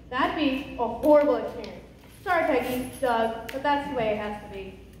spaceship. That'd be a horrible experience. Sorry, Peggy, Doug, but that's the way it has to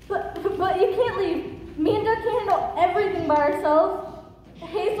be. But you can't leave. Me and Doug can't handle everything by ourselves.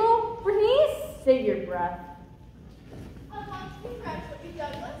 Hazel, Bernice, save your breath. I want to congratulate you,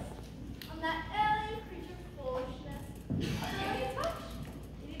 Douglas, on that alien creature foolishness. Alien touch.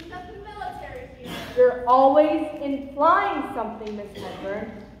 You didn't have the military here. You're always implying something, Miss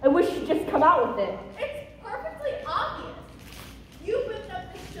Hedburn. I wish you'd just come out with it. It's perfectly obvious. You whipped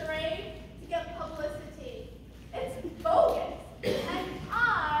up this charade to get publicity. It's bogus. And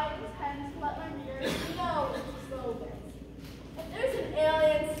I intend to let my readers know it's bogus. If there's an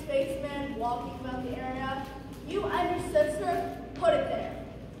alien spaceman walking about the area, you and your sister put it there.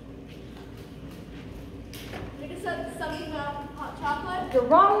 You just said something about hot chocolate? You're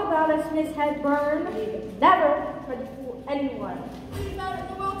wrong about us, Miss Hedburn. We've never tried to fool anyone. Read about it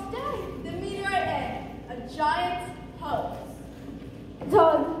in the world today. The meteorite egg. A giant hoax.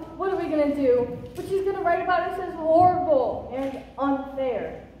 Doug, what are we gonna do? What she's gonna write about us is horrible and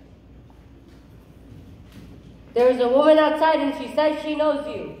unfair. There's a woman outside and she says she knows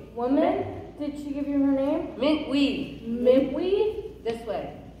you. Woman? Did she give you her name? Mintweed. Mintweed? This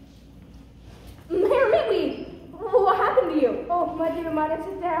way. Mayor Mintweed! What happened to you? Oh, my dear, might I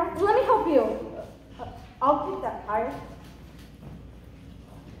sit down? Let me help you. I'll take that tire.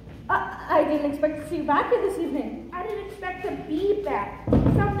 I didn't expect to see you back here this evening. I didn't expect to be back.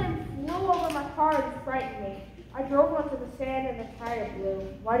 Something flew over my car and frightened me. I drove onto the sand and the tire blew.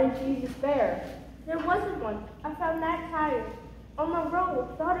 Why didn't you use a spare? There wasn't one. I found that tire on the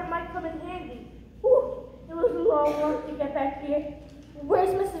road. Thought it might come in handy. Whew, it was a long walk to get back here.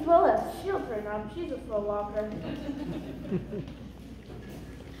 Where's Mrs. Willis? She'll turn on. She's a slow walker.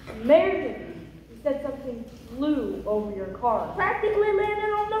 Mayor, you said something flew over your car. Practically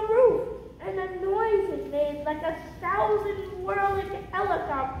landed on the roof. And the noise it made like 1,000 whirling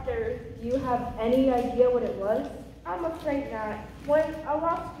helicopters. Do you have any idea what it was? I'm afraid not. When I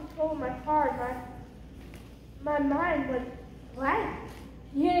lost control of my car, my mind went blank.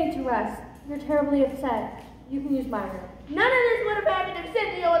 You need to rest. You're terribly upset. You can use my room. None of this would have happened if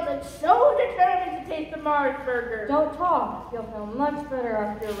Cynthia wasn't so determined to taste the Mars burger. Don't talk. You'll feel much better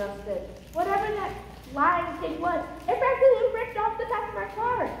after you're rested. Whatever that lying thing was, it practically ripped off the top of my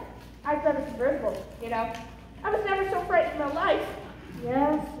car. I to have a convertible, you know. I was never so frightened in my life.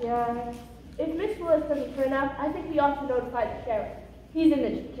 Yes, yes. If Miss Willis doesn't turn up, I think we ought to notify the sheriff. He's in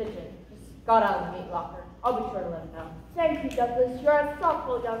the kitchen. Just got out of the meat locker. I'll be sure to let him know. Thank you, Douglas. You're a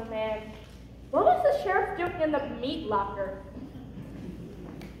thoughtful young man. What was the sheriff doing in the meat locker?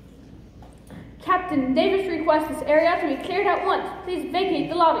 Captain Davis requests this area to be cleared at once. Please vacate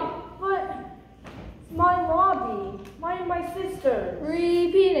the lobby. But it's my lobby. Mine and my sister's.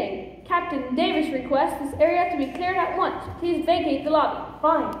 Repeating. Captain Davis requests this area to be cleared at once. Please vacate the lobby.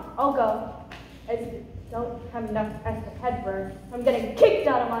 Fine, I'll go. I just don't have enough extra headburn. I'm getting kicked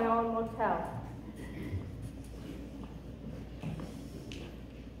out of my own motel.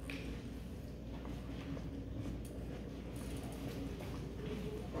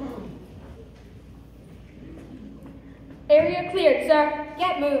 Area cleared, sir.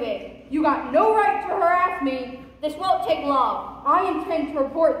 Get moving. You got no right to harass me. This won't take long. I intend to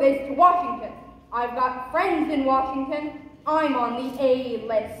report this to Washington. I've got friends in Washington. I'm on the A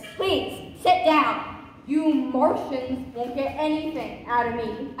list. Please, sit down. You Martians won't get anything out of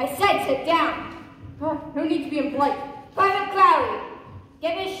me. I said sit down. No need to be impolite. Private Crowley,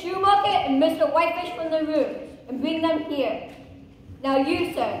 get Miss Schumacher and Mr. Whitefish from the rooms and bring them here. Now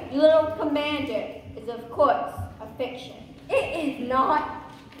you, sir, your little commander, is of course a fiction. It is not.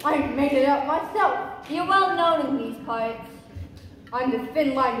 I made it up myself. You're well known in these parts. I'm the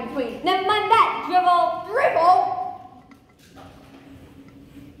thin line between. Never mind that, drivel. Drivel?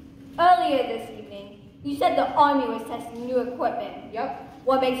 Earlier this evening, you said the Army was testing new equipment. Yep.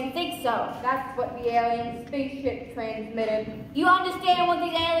 What makes you think so? That's what the alien spaceship transmitted. You understand what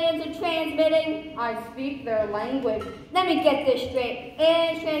these aliens are transmitting? I speak their language. Let me get this straight.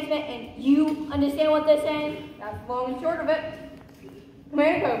 Aliens transmit and you understand what they're saying? That's long and short of it.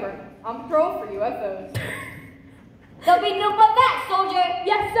 Commander Coburn, I'm patrol for UFOs. There'll be no but that, soldier!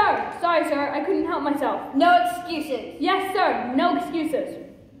 Yes, sir. Sorry, sir. I couldn't help myself. No excuses. Yes, sir. No excuses.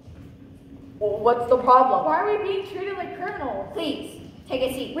 Well, what's the problem? Why are we being treated like criminals? Please, take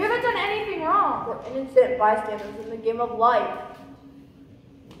a seat. We haven't done anything wrong. We're innocent bystanders in the game of life.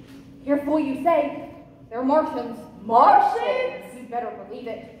 Careful what you say. They're Martians. Martians? You better believe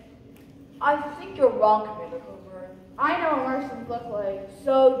it. I think you're wrong, Commander Coburn. I know what Martians look like.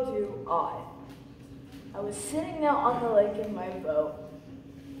 So do I. I was sitting out on the lake in my boat.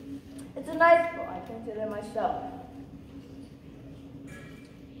 It's a nice boat. I painted it myself.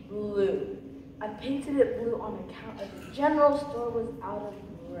 Blue. I painted it blue on account of the general store was out of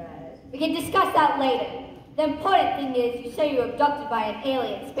red. We can discuss that later. The important thing is you say you were abducted by an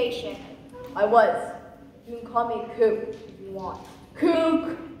alien spaceship. I was. You can call me Kook if you want.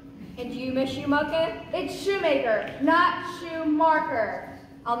 Kook. And you, Miss Schumacher? It's Shoemaker, not Shoemarker.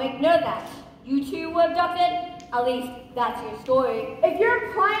 I'll make note of that. You two were abducted? At least that's your story. If you're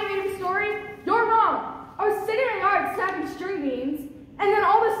implying me the story, you're wrong. I was sitting in the yard snapping string beans, and then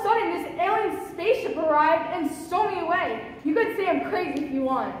all of a sudden this alien spaceship arrived and stole me away. You could say I'm crazy if you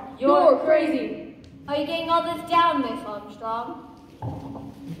want. You're crazy. Are you getting all this down, Miss Armstrong?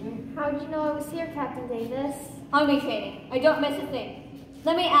 How did you know I was here, Captain Davis? Army training. I don't miss a thing.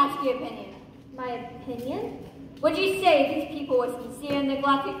 Let me ask your opinion. My opinion? Would you say these people were sincere in their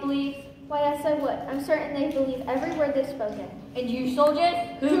galactic beliefs? Why, yes, I would. I'm certain they believe every word they've spoken. And you, soldiers?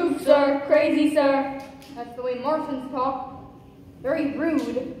 Kook, sir. Crazy, sir. That's the way Martians talk. Very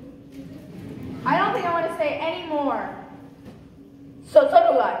rude. I don't think I want to say any more. So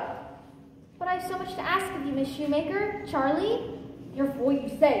do I. But I have so much to ask of you, Miss Shoemaker. Charlie? Careful what you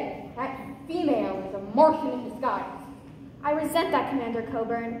say. That female is a Martian in disguise. I resent that, Commander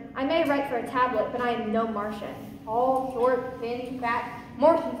Coburn. I may write for a tablet, but I am no Martian. All short, thin, fat.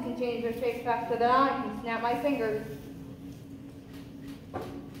 Martians can change their shape faster than I can snap my fingers.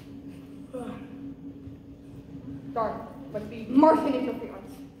 Darn, must be Martian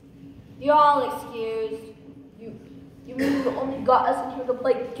interference. You're all excused. You mean you only got us in here to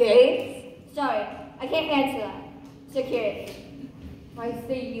play games? Sorry, I can't answer that. Security. I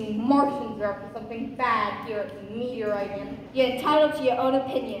say you Martians are up to something bad here at the meteorite inn. You're entitled to your own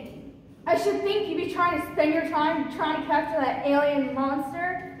opinion. I should think you'd be trying to spend your time trying to capture that alien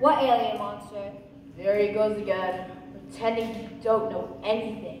monster. What alien monster? There he goes again, pretending you don't know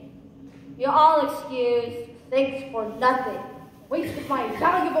anything. You're all excused. Thanks for nothing. Waste of my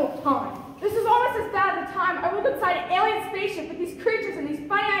valuable time. This is almost as bad as the time I looked inside an alien spaceship with these creatures and these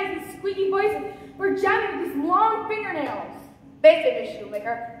funny eyes and squeaky voices were jamming with these long fingernails. Face it, Miss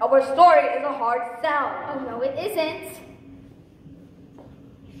Shoemaker, our story is a hard sell. Oh, no, it isn't.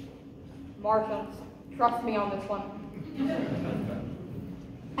 Martians, trust me on this one.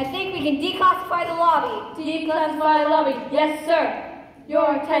 I think we can declassify the lobby. Declassify the lobby. Yes, sir.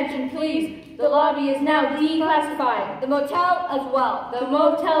 Your attention, please. The lobby is now declassified. The motel as well. The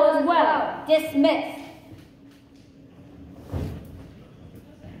motel as well. Dismissed.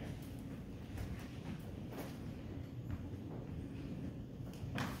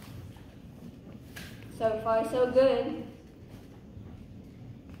 So far, so good.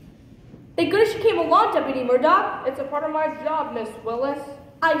 Thank goodness you came along, Deputy Murdoch. It's a part of my job, Miss Willis.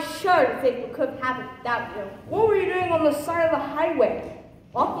 I shudder to think what could have happened without you. What were you doing on the side of the highway?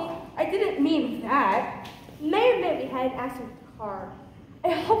 Walking? I didn't mean that. May admit we had an accident with the car.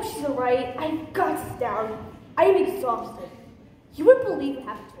 I hope she's alright. I've guts down. I am exhausted. You wouldn't believe what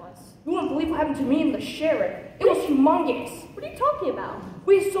happened to us. You wouldn't believe what happened to me and the sheriff. It was humongous. What are you talking about?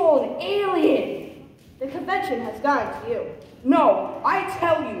 We saw an alien. The convention has gotten to you. No, I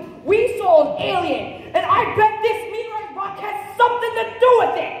tell you, we saw an alien, and I bet this meteorite rock has something to do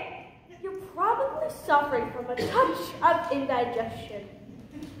with it. You're probably suffering from a touch of indigestion.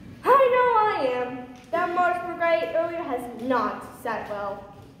 I know I am. That Marsburg I ate earlier has not sat well.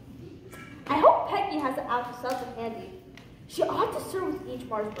 I hope Peggy has an apple salsa handy. She ought to serve with each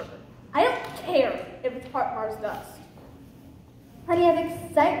Mars burger. I don't care if it's part Mars dust. Plenty of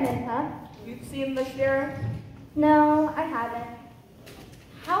excitement, huh? You've seen the sheriff? No, I haven't.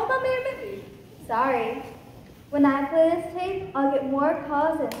 How about Mayor Mickey? Sorry. When I play this tape, I'll get more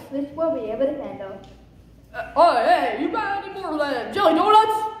calls than Switch will be able to handle. Oh, hey, you got any more jelly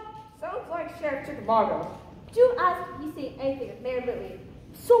donuts? Sounds like Sheriff Chickamauga. Do ask if you see anything of Mayor Mickey.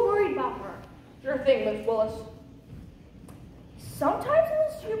 I'm so worried about her. Sure thing, Miss Willis. Sometimes I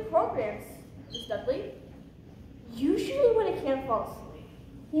listen to your programs, Miss Dudley. Usually when I can't fall asleep.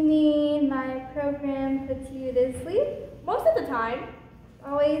 You mean my program puts you to sleep? Most of the time.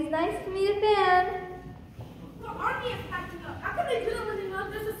 Always nice to meet a fan. The army is packing up. How can they do that when they know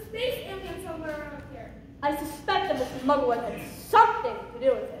there's a space alien somewhere around here? I suspect that Mr. Mugglewort had something to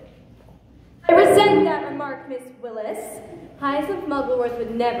do with it. I resent that remark, Miss Willis. Hyacinth Muggleworth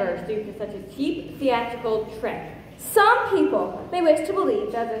would never stoop to such a cheap theatrical trick. Some people may wish to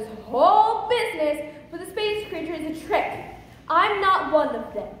believe that this whole business with the space creature is a trick. I'm not one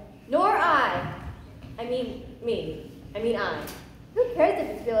of them. Nor I. I mean I. Who cares if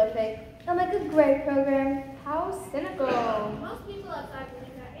it's real or fake? They'll make a great program. How cynical. Most people outside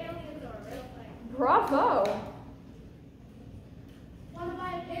believe that aliens are a real thing. Bravo. Want to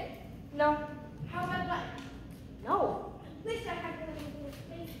buy a pin? No. How about a button? No. At least I have to live in a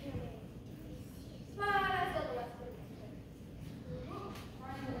space alien. But I still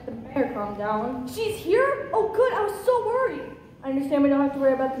the The bear calm down. She's here? Oh good, I was so worried. I understand we don't have to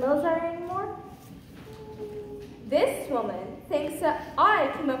worry about the military anymore. This woman thinks that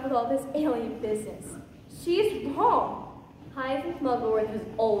I came up with all this alien business. She's wrong. Hyacinth Muggleworth is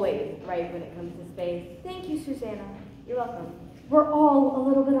always right when it comes to space. Thank you, Susanna. You're welcome. We're all a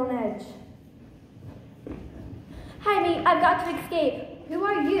little bit on edge. Hi, mate. I've got to escape. Who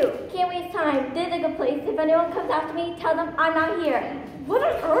are you? Can't waste time. This is a good place. If anyone comes after me, tell them I'm not here. What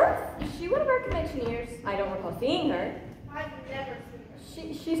on earth? Is she one of our conventioneers? I don't recall seeing her. I've never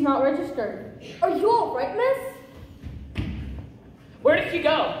seen her. She's not registered. Are you all right, miss? Where did she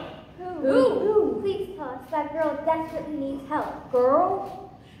go? Who? Please tell us. That girl desperately needs help.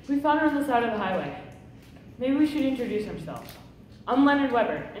 Girl? We found her on the side of the highway. Maybe we should introduce ourselves. I'm Leonard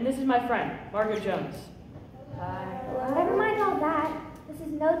Weber, and this is my friend, Margaret Jones. Never mind all that. This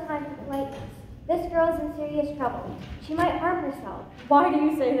is no time for politeness. This girl's in serious trouble. She might harm herself. Why do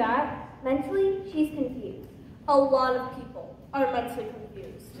you say that? Mentally, she's confused. A lot of people are mentally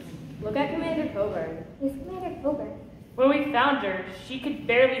confused. Look at Commander Coburn. Who's Commander Coburn? When we found her, she could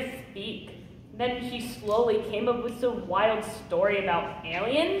barely speak. Then she slowly came up with some wild story about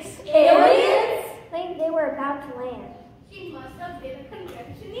aliens. Aliens? Claimed they were about to land. She must have been a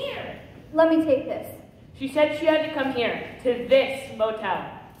conventioneer. Let me take this. She said she had to come here, to this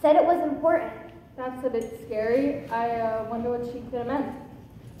motel. Said it was important. That's a bit scary. I wonder what she could have meant.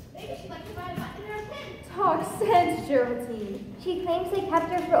 Maybe she'd like to buy a button in her pin. Talk sense, Geraldine. She claims they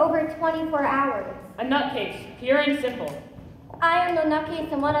kept her for over 24 hours. A nutcase, pure and simple. I am no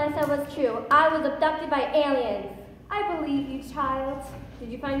nutcase, and what I said was true. I was abducted by aliens. I believe you, child.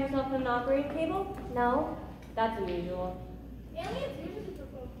 Did you find yourself on an operating table? No? That's unusual. Aliens usually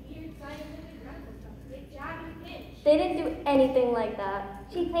perform weird scientific medical stuff. They jab and pinch. They didn't do anything like that.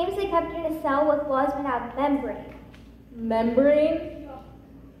 She claims they kept her in a cell with walls without membrane. Membrane?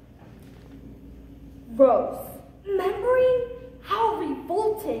 Gross. Membrane? How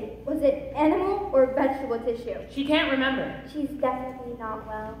revolting. Was it animal or vegetable tissue? She can't remember. She's definitely not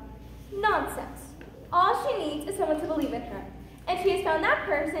well. Nonsense. All she needs is someone to believe in her. And she has found that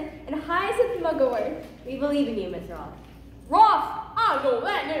person in Hyacinth Muggleworth. We believe in you, Miss Roth. Roth, I know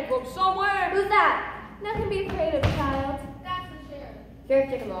that name from somewhere. Who's that? Nothing be afraid of, child. That's the sheriff. Sheriff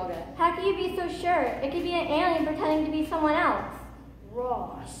Chickamauga. How can you be so sure? It could be an alien pretending to be someone else.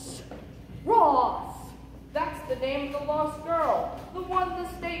 Ross. Ross! That's the name of the lost girl. The one the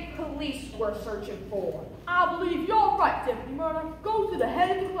state police were searching for. I believe you're right, Deputy Murder. Go to the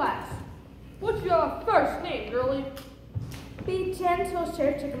head of the class. What's your first name, girlie? Be gentle,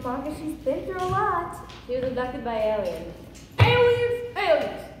 Sheriff Chickamauga. She's been through a lot. She was abducted by aliens. Aliens,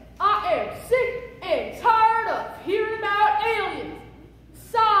 aliens. I am sick and tired of hearing about aliens.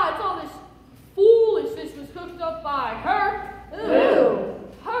 Besides, all this foolishness was cooked up by her. Who?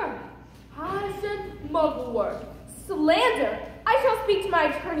 Her. Hyacinth Muggleworth. Slander! I shall speak to my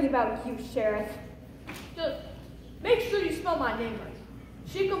attorney about you, Sheriff. Just make sure you spell my name right.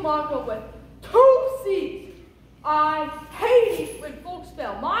 Chickamauga with 2 C's. I hate it when folks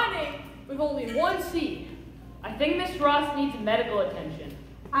spell my name with only 1 C. I think Miss Ross needs medical attention.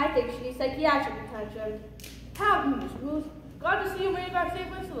 I think she needs psychiatric attention. Howdy, Miss Willis. Glad to see you made it back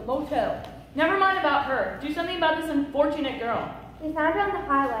safely to the motel. Never mind about her. Do something about this unfortunate girl. We found her on the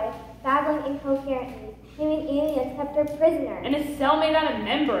highway, babbling incoherently, claiming aliens kept her prisoner. And a cell made out of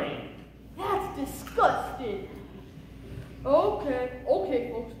membrane. That's disgusting. Okay,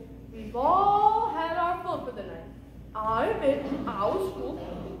 folks. We've all had our fun for the night. I admit I was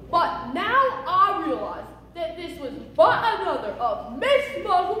fooled, but now I realize that this was but another of Miss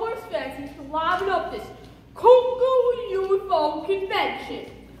Muggleworth's fancies to liven up this cuckoo UFO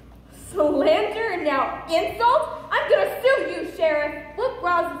convention. Slander and now insult? I'm gonna sue you, Sheriff. Look,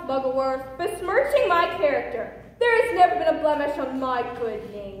 Ross Muggleworth, besmirching my character. There has never been a blemish on my good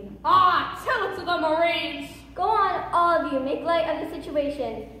name. Tell it to the Marines. Go on, all of you. Make light of the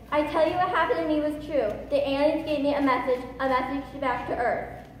situation. I tell you what happened to me was true. The aliens gave me a message back to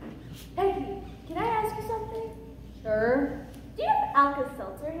Earth. Peggy, can I ask you something? Sure. Do you have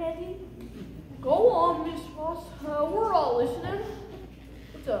Alka-Seltzer handy? Go on, Miss Ross. We're all listening.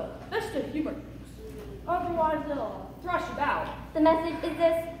 It's a best of humor. Otherwise, they'll thrash about. The message is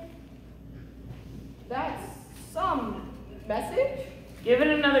this. That's some message? Give it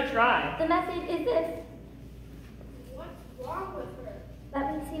another try. The message is this. What's wrong with her?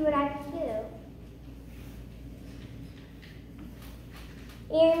 Let me see what I can do.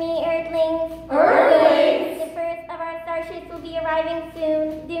 Hear me, Earthlings. Earthlings! The first of our starships will be arriving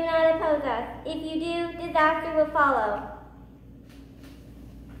soon. Do not oppose us. If you do, disaster will follow.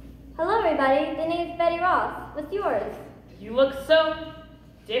 Hello, everybody. The name's Betty Ross. What's yours? You look so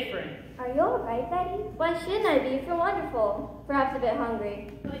different. Are you all right, Betty? Why shouldn't I be? You're wonderful. Perhaps a bit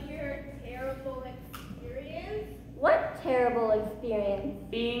hungry. But your terrible experience? What terrible experience?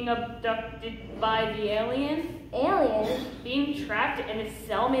 Being abducted by the alien? Aliens? Being trapped in a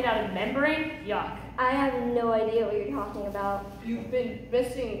cell made out of membrane? Yuck. I have no idea what you're talking about. You've been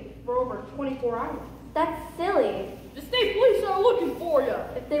missing for over 24 hours. That's silly. The state police are looking for you.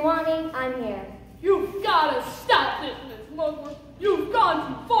 If they want me, I'm here. You've got to stop this, Miss Muggleworth. You've gone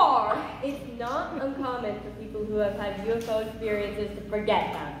too far. It's not uncommon for people who have had UFO experiences to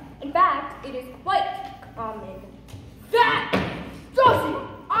forget them. In fact, it is quite common. That does it.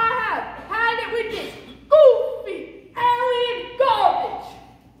 I have had it with this goofy alien garbage.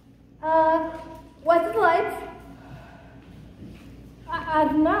 What's the lights? I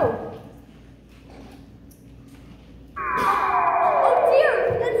don't know. Oh dear,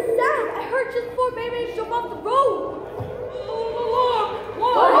 that's sad. I heard just before Baby jump off the road. Look!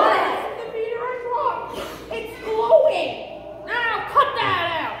 What? The meteorite rock! It's glowing! Now cut that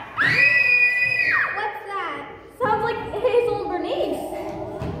out! What's that? Sounds like Hazel and Bernice.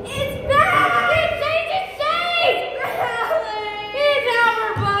 It's back! It changed its shape! It's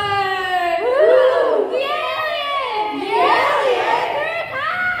Albert! Who? The alien! The alien? They're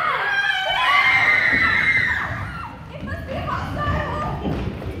hot! It must be hostile!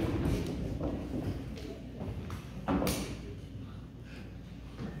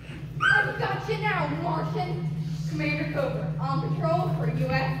 I've got you now, Martian. Commander Cobra, on patrol for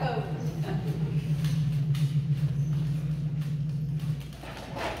UFOs.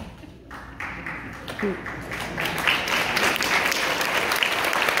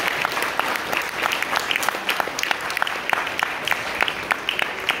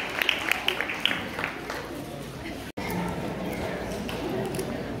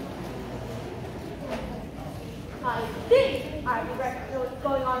 I think I reckon what's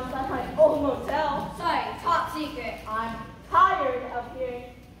going on inside my old motel. Sorry, top secret. I'm tired of hearing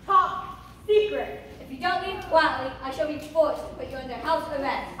top secret. If you don't leave quietly, I shall be forced to put you under house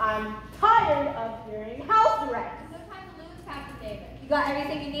arrest. I'm tired of hearing house arrest. No time to lose, Captain David. You got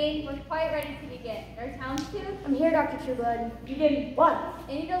everything you need? We're quite ready to begin. Nurse Houndstooth? I'm here, Dr. Trueblood. Begin what?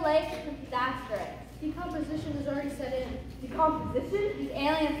 Any delay could be disastrous. Decomposition has already set in. Decomposition? These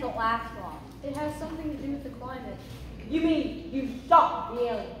aliens don't last long. It has something to do with the climate. You mean you stopped the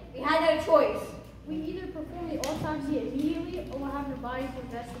alien? We had no choice. We either perform the autopsy immediately or we'll have your bodies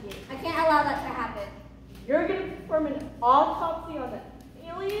investigated. I can't allow that to happen. You're going to perform an autopsy on the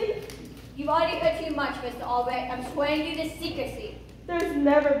alien? You've already heard too much, Mr. Albright. I'm swearing you to secrecy. There's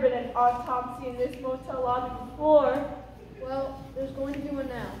never been an autopsy in this motel lobby before. Well, there's going to be one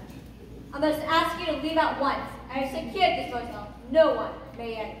now. I must ask you to leave at once. I have secured this motel. No one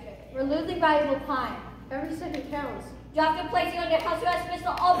may enter. We're losing valuable time. Every second counts. Do you have to place you under house arrest,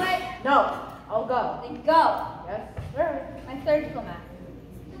 Mr. Albright? No, I'll go. Then go. Yes, sir. My third diplomat.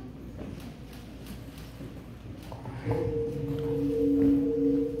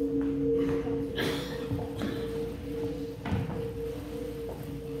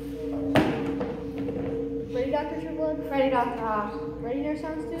 Ready, Dr. Trueblood? Ready, Dr. Hawk. Ready, Nurse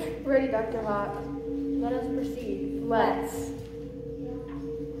Houndstooth? Ready, Dr. Hawk. Let us proceed. Let's.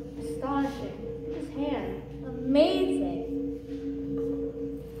 Astonishing. His hand. Amazing.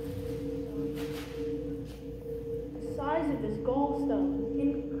 The size of his gallstone.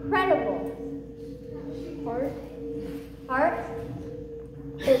 Incredible. Heart. Heart?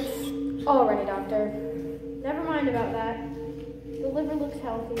 It's all ready, Doctor. Never mind about that. The liver looks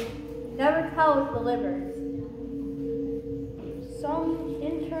healthy. Never tell with the livers. Some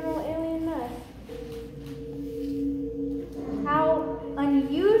internal alien mess. How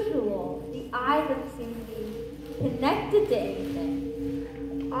unusual. The eye doesn't seem to be connected to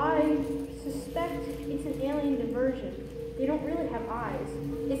anything. I suspect it's an alien diversion. They don't really have eyes.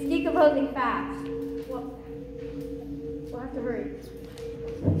 It's decomposing fast. We'll have to hurry.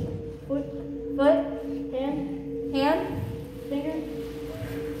 Foot, Foot, hand, hand, finger,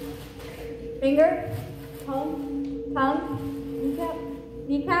 finger, tongue, tongue, kneecap,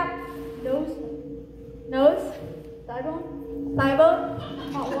 kneecap, nose, nose, thigh bone, thigh bone,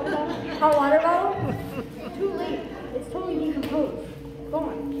 hot water bottle. hot water bottle. Too late. It's totally decomposed.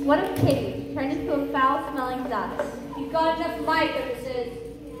 Gone. What a pity. Turned into a foul-smelling dust. You've got enough my purposes.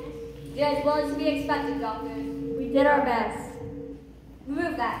 Did as well as to be expected, doctors. We did our best.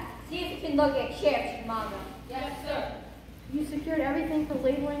 Remove that. See if you can locate Sheriff Chicago. Yes, sir. You secured everything for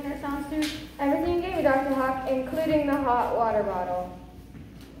labeling their soundsuit? Everything you gave me, Dr. Hawk, including the hot water bottle.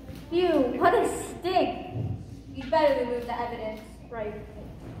 Phew, what a stink. You'd better remove the evidence. Right.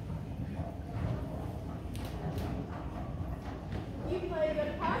 You play a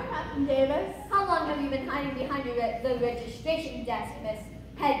good part, Captain Davis. How long have you been hiding behind the registration desk, Miss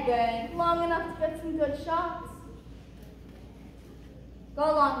Headburn? Long enough to get some good shots. Go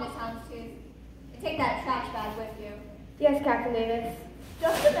along, Miss Houndstooth, and take that trash bag with you. Yes, Captain Davis.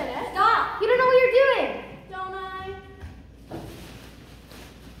 Just a minute. Stop! You don't know what you're doing. Don't I?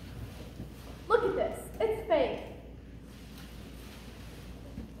 Look at this. It's fake.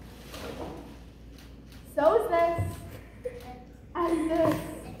 So is this. And this.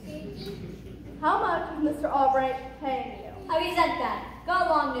 How much is Mr. Albright paying you? I resent that. Go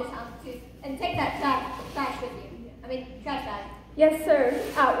along, Miss Houndstooth, and take that trash with you. Trash bag. Yes, sir.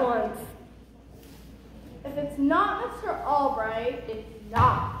 At once. If it's not Mr. Albright, it's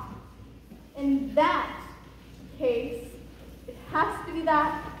not. In that case, it has to be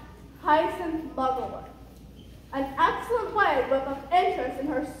that Hyacinth Mugglewood. An excellent way to whip up interest in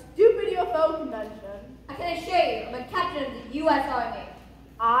her stupid UFO convention. I can assure you, I'm a captain of the U.S. Army.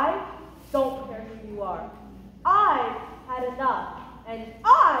 I don't care who you are. I've had enough, and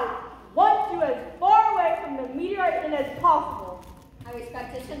I want you as far away from the meteorite as possible. I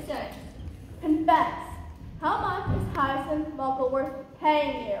respect his concerns. Confess. How much is Hyacinth Muggleworth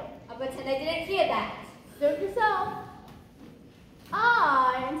paying you? I'll pretend I didn't hear that. Suit yourself.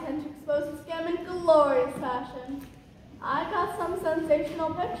 I intend to expose the scam in glorious fashion. I got some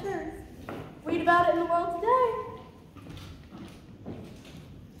sensational pictures. Read about it in the world today.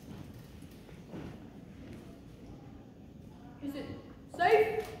 Is it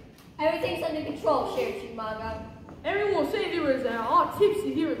safe? Everything's under control, Sheriff Chicago. Everyone will say there was an odd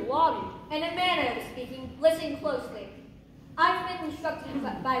tipsy here in the lobby. In a manner of speaking, listen closely. I've been instructed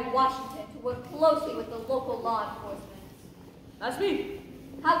by Washington to work closely with the local law enforcement. That's me.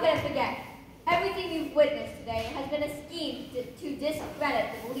 How can I forget? Everything you've witnessed today has been a scheme to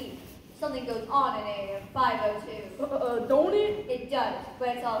discredit the belief something goes on in Area 502. Don't it? It does, but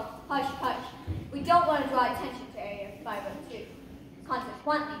it's all hush-hush. We don't want to draw attention to Area 502.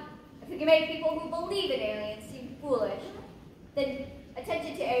 Consequently, if we can make people who believe in aliens seem foolish, then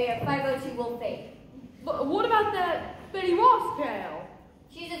attention to Area 502 will fade. But what about that Betty Ross gal?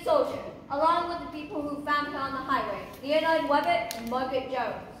 She's a soldier, along with the people who found her on the highway, Leonard Webbett and Margaret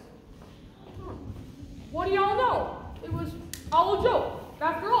Jones. What do y'all know? It was all a joke,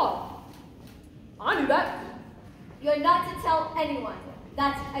 after all. I knew that. You're not to tell anyone.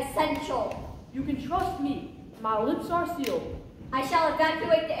 That's essential. You can trust me. My lips are sealed. I shall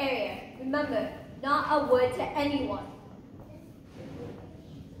evacuate the area. Remember, not a word to anyone.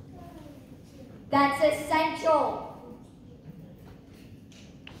 That's essential.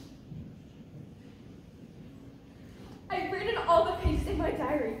 I've written all the pages in my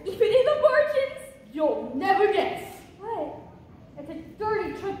diary, even in the margins. You'll never guess. What? It's a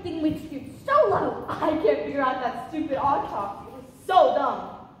dirty trick thing we stooped so low. I can't figure out that stupid autopsy. It was so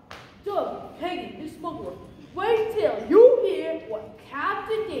dumb. Doug, Peggy, this smuggler. Wait till you hear what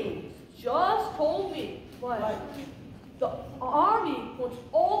Captain Davis just told me. What? The Army wants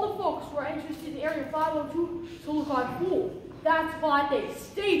all the folks who are interested in Area 502 to look like fools. That's why they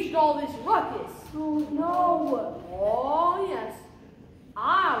staged all this ruckus. Oh no. Oh yes,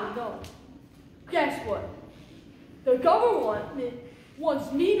 I know. Guess what? The government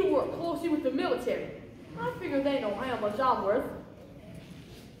wants me to work closely with the military. I figure they know how much I'm worth.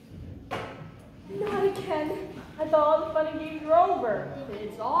 Not again. I thought all the fun and games were over.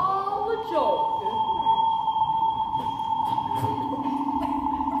 It's all a joke.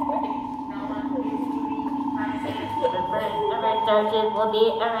 The charges will be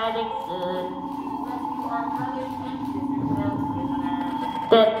arriving soon.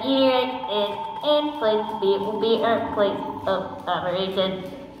 The meteorite is in place to be will be our place of operation.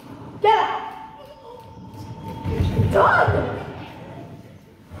 Get out! Doug!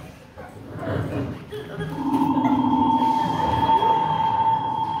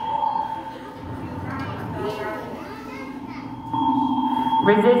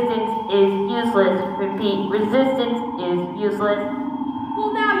 Resistance is useless. Repeat, resistance is useless.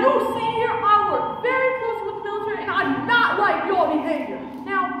 Well, now you see here, I work very closely with the military, and I do not like your behavior.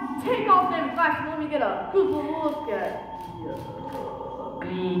 Now, take off them glasses and let me get a good look at you.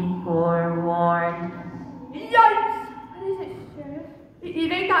 Be forewarned. Yikes! What is it, Sheriff?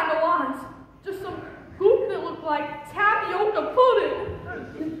 It ain't got no eyes. Just some goop that looked like tapioca pudding.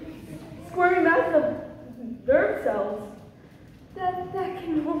 Squirmy mouths of nerve cells. That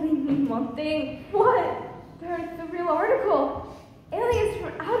can only mean one thing. What? The real article. Aliens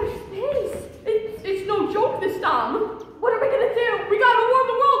from outer space. It's no joke this time. What are we gonna do? We gotta warn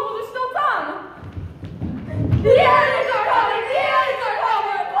the world while there's still time. The aliens are coming! The aliens are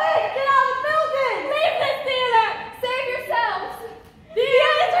coming! Please get out of the building! Leave this theater! Save yourselves! The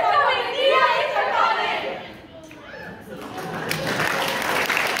aliens are coming! The aliens are coming!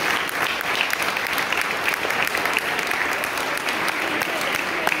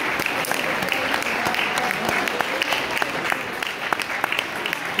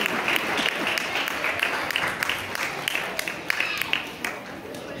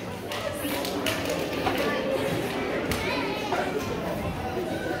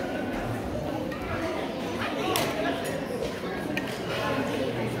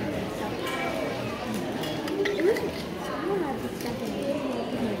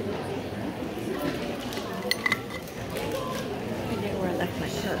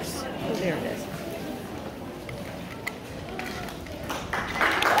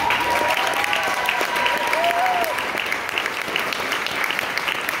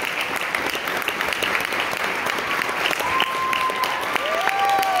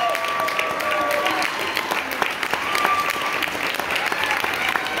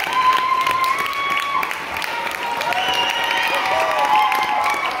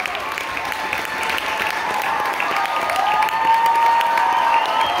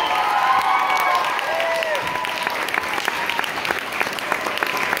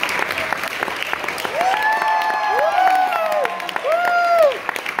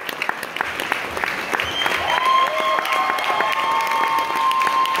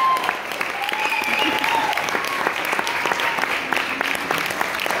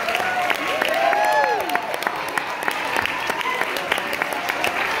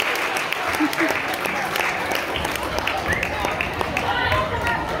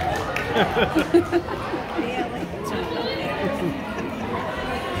 Yeah,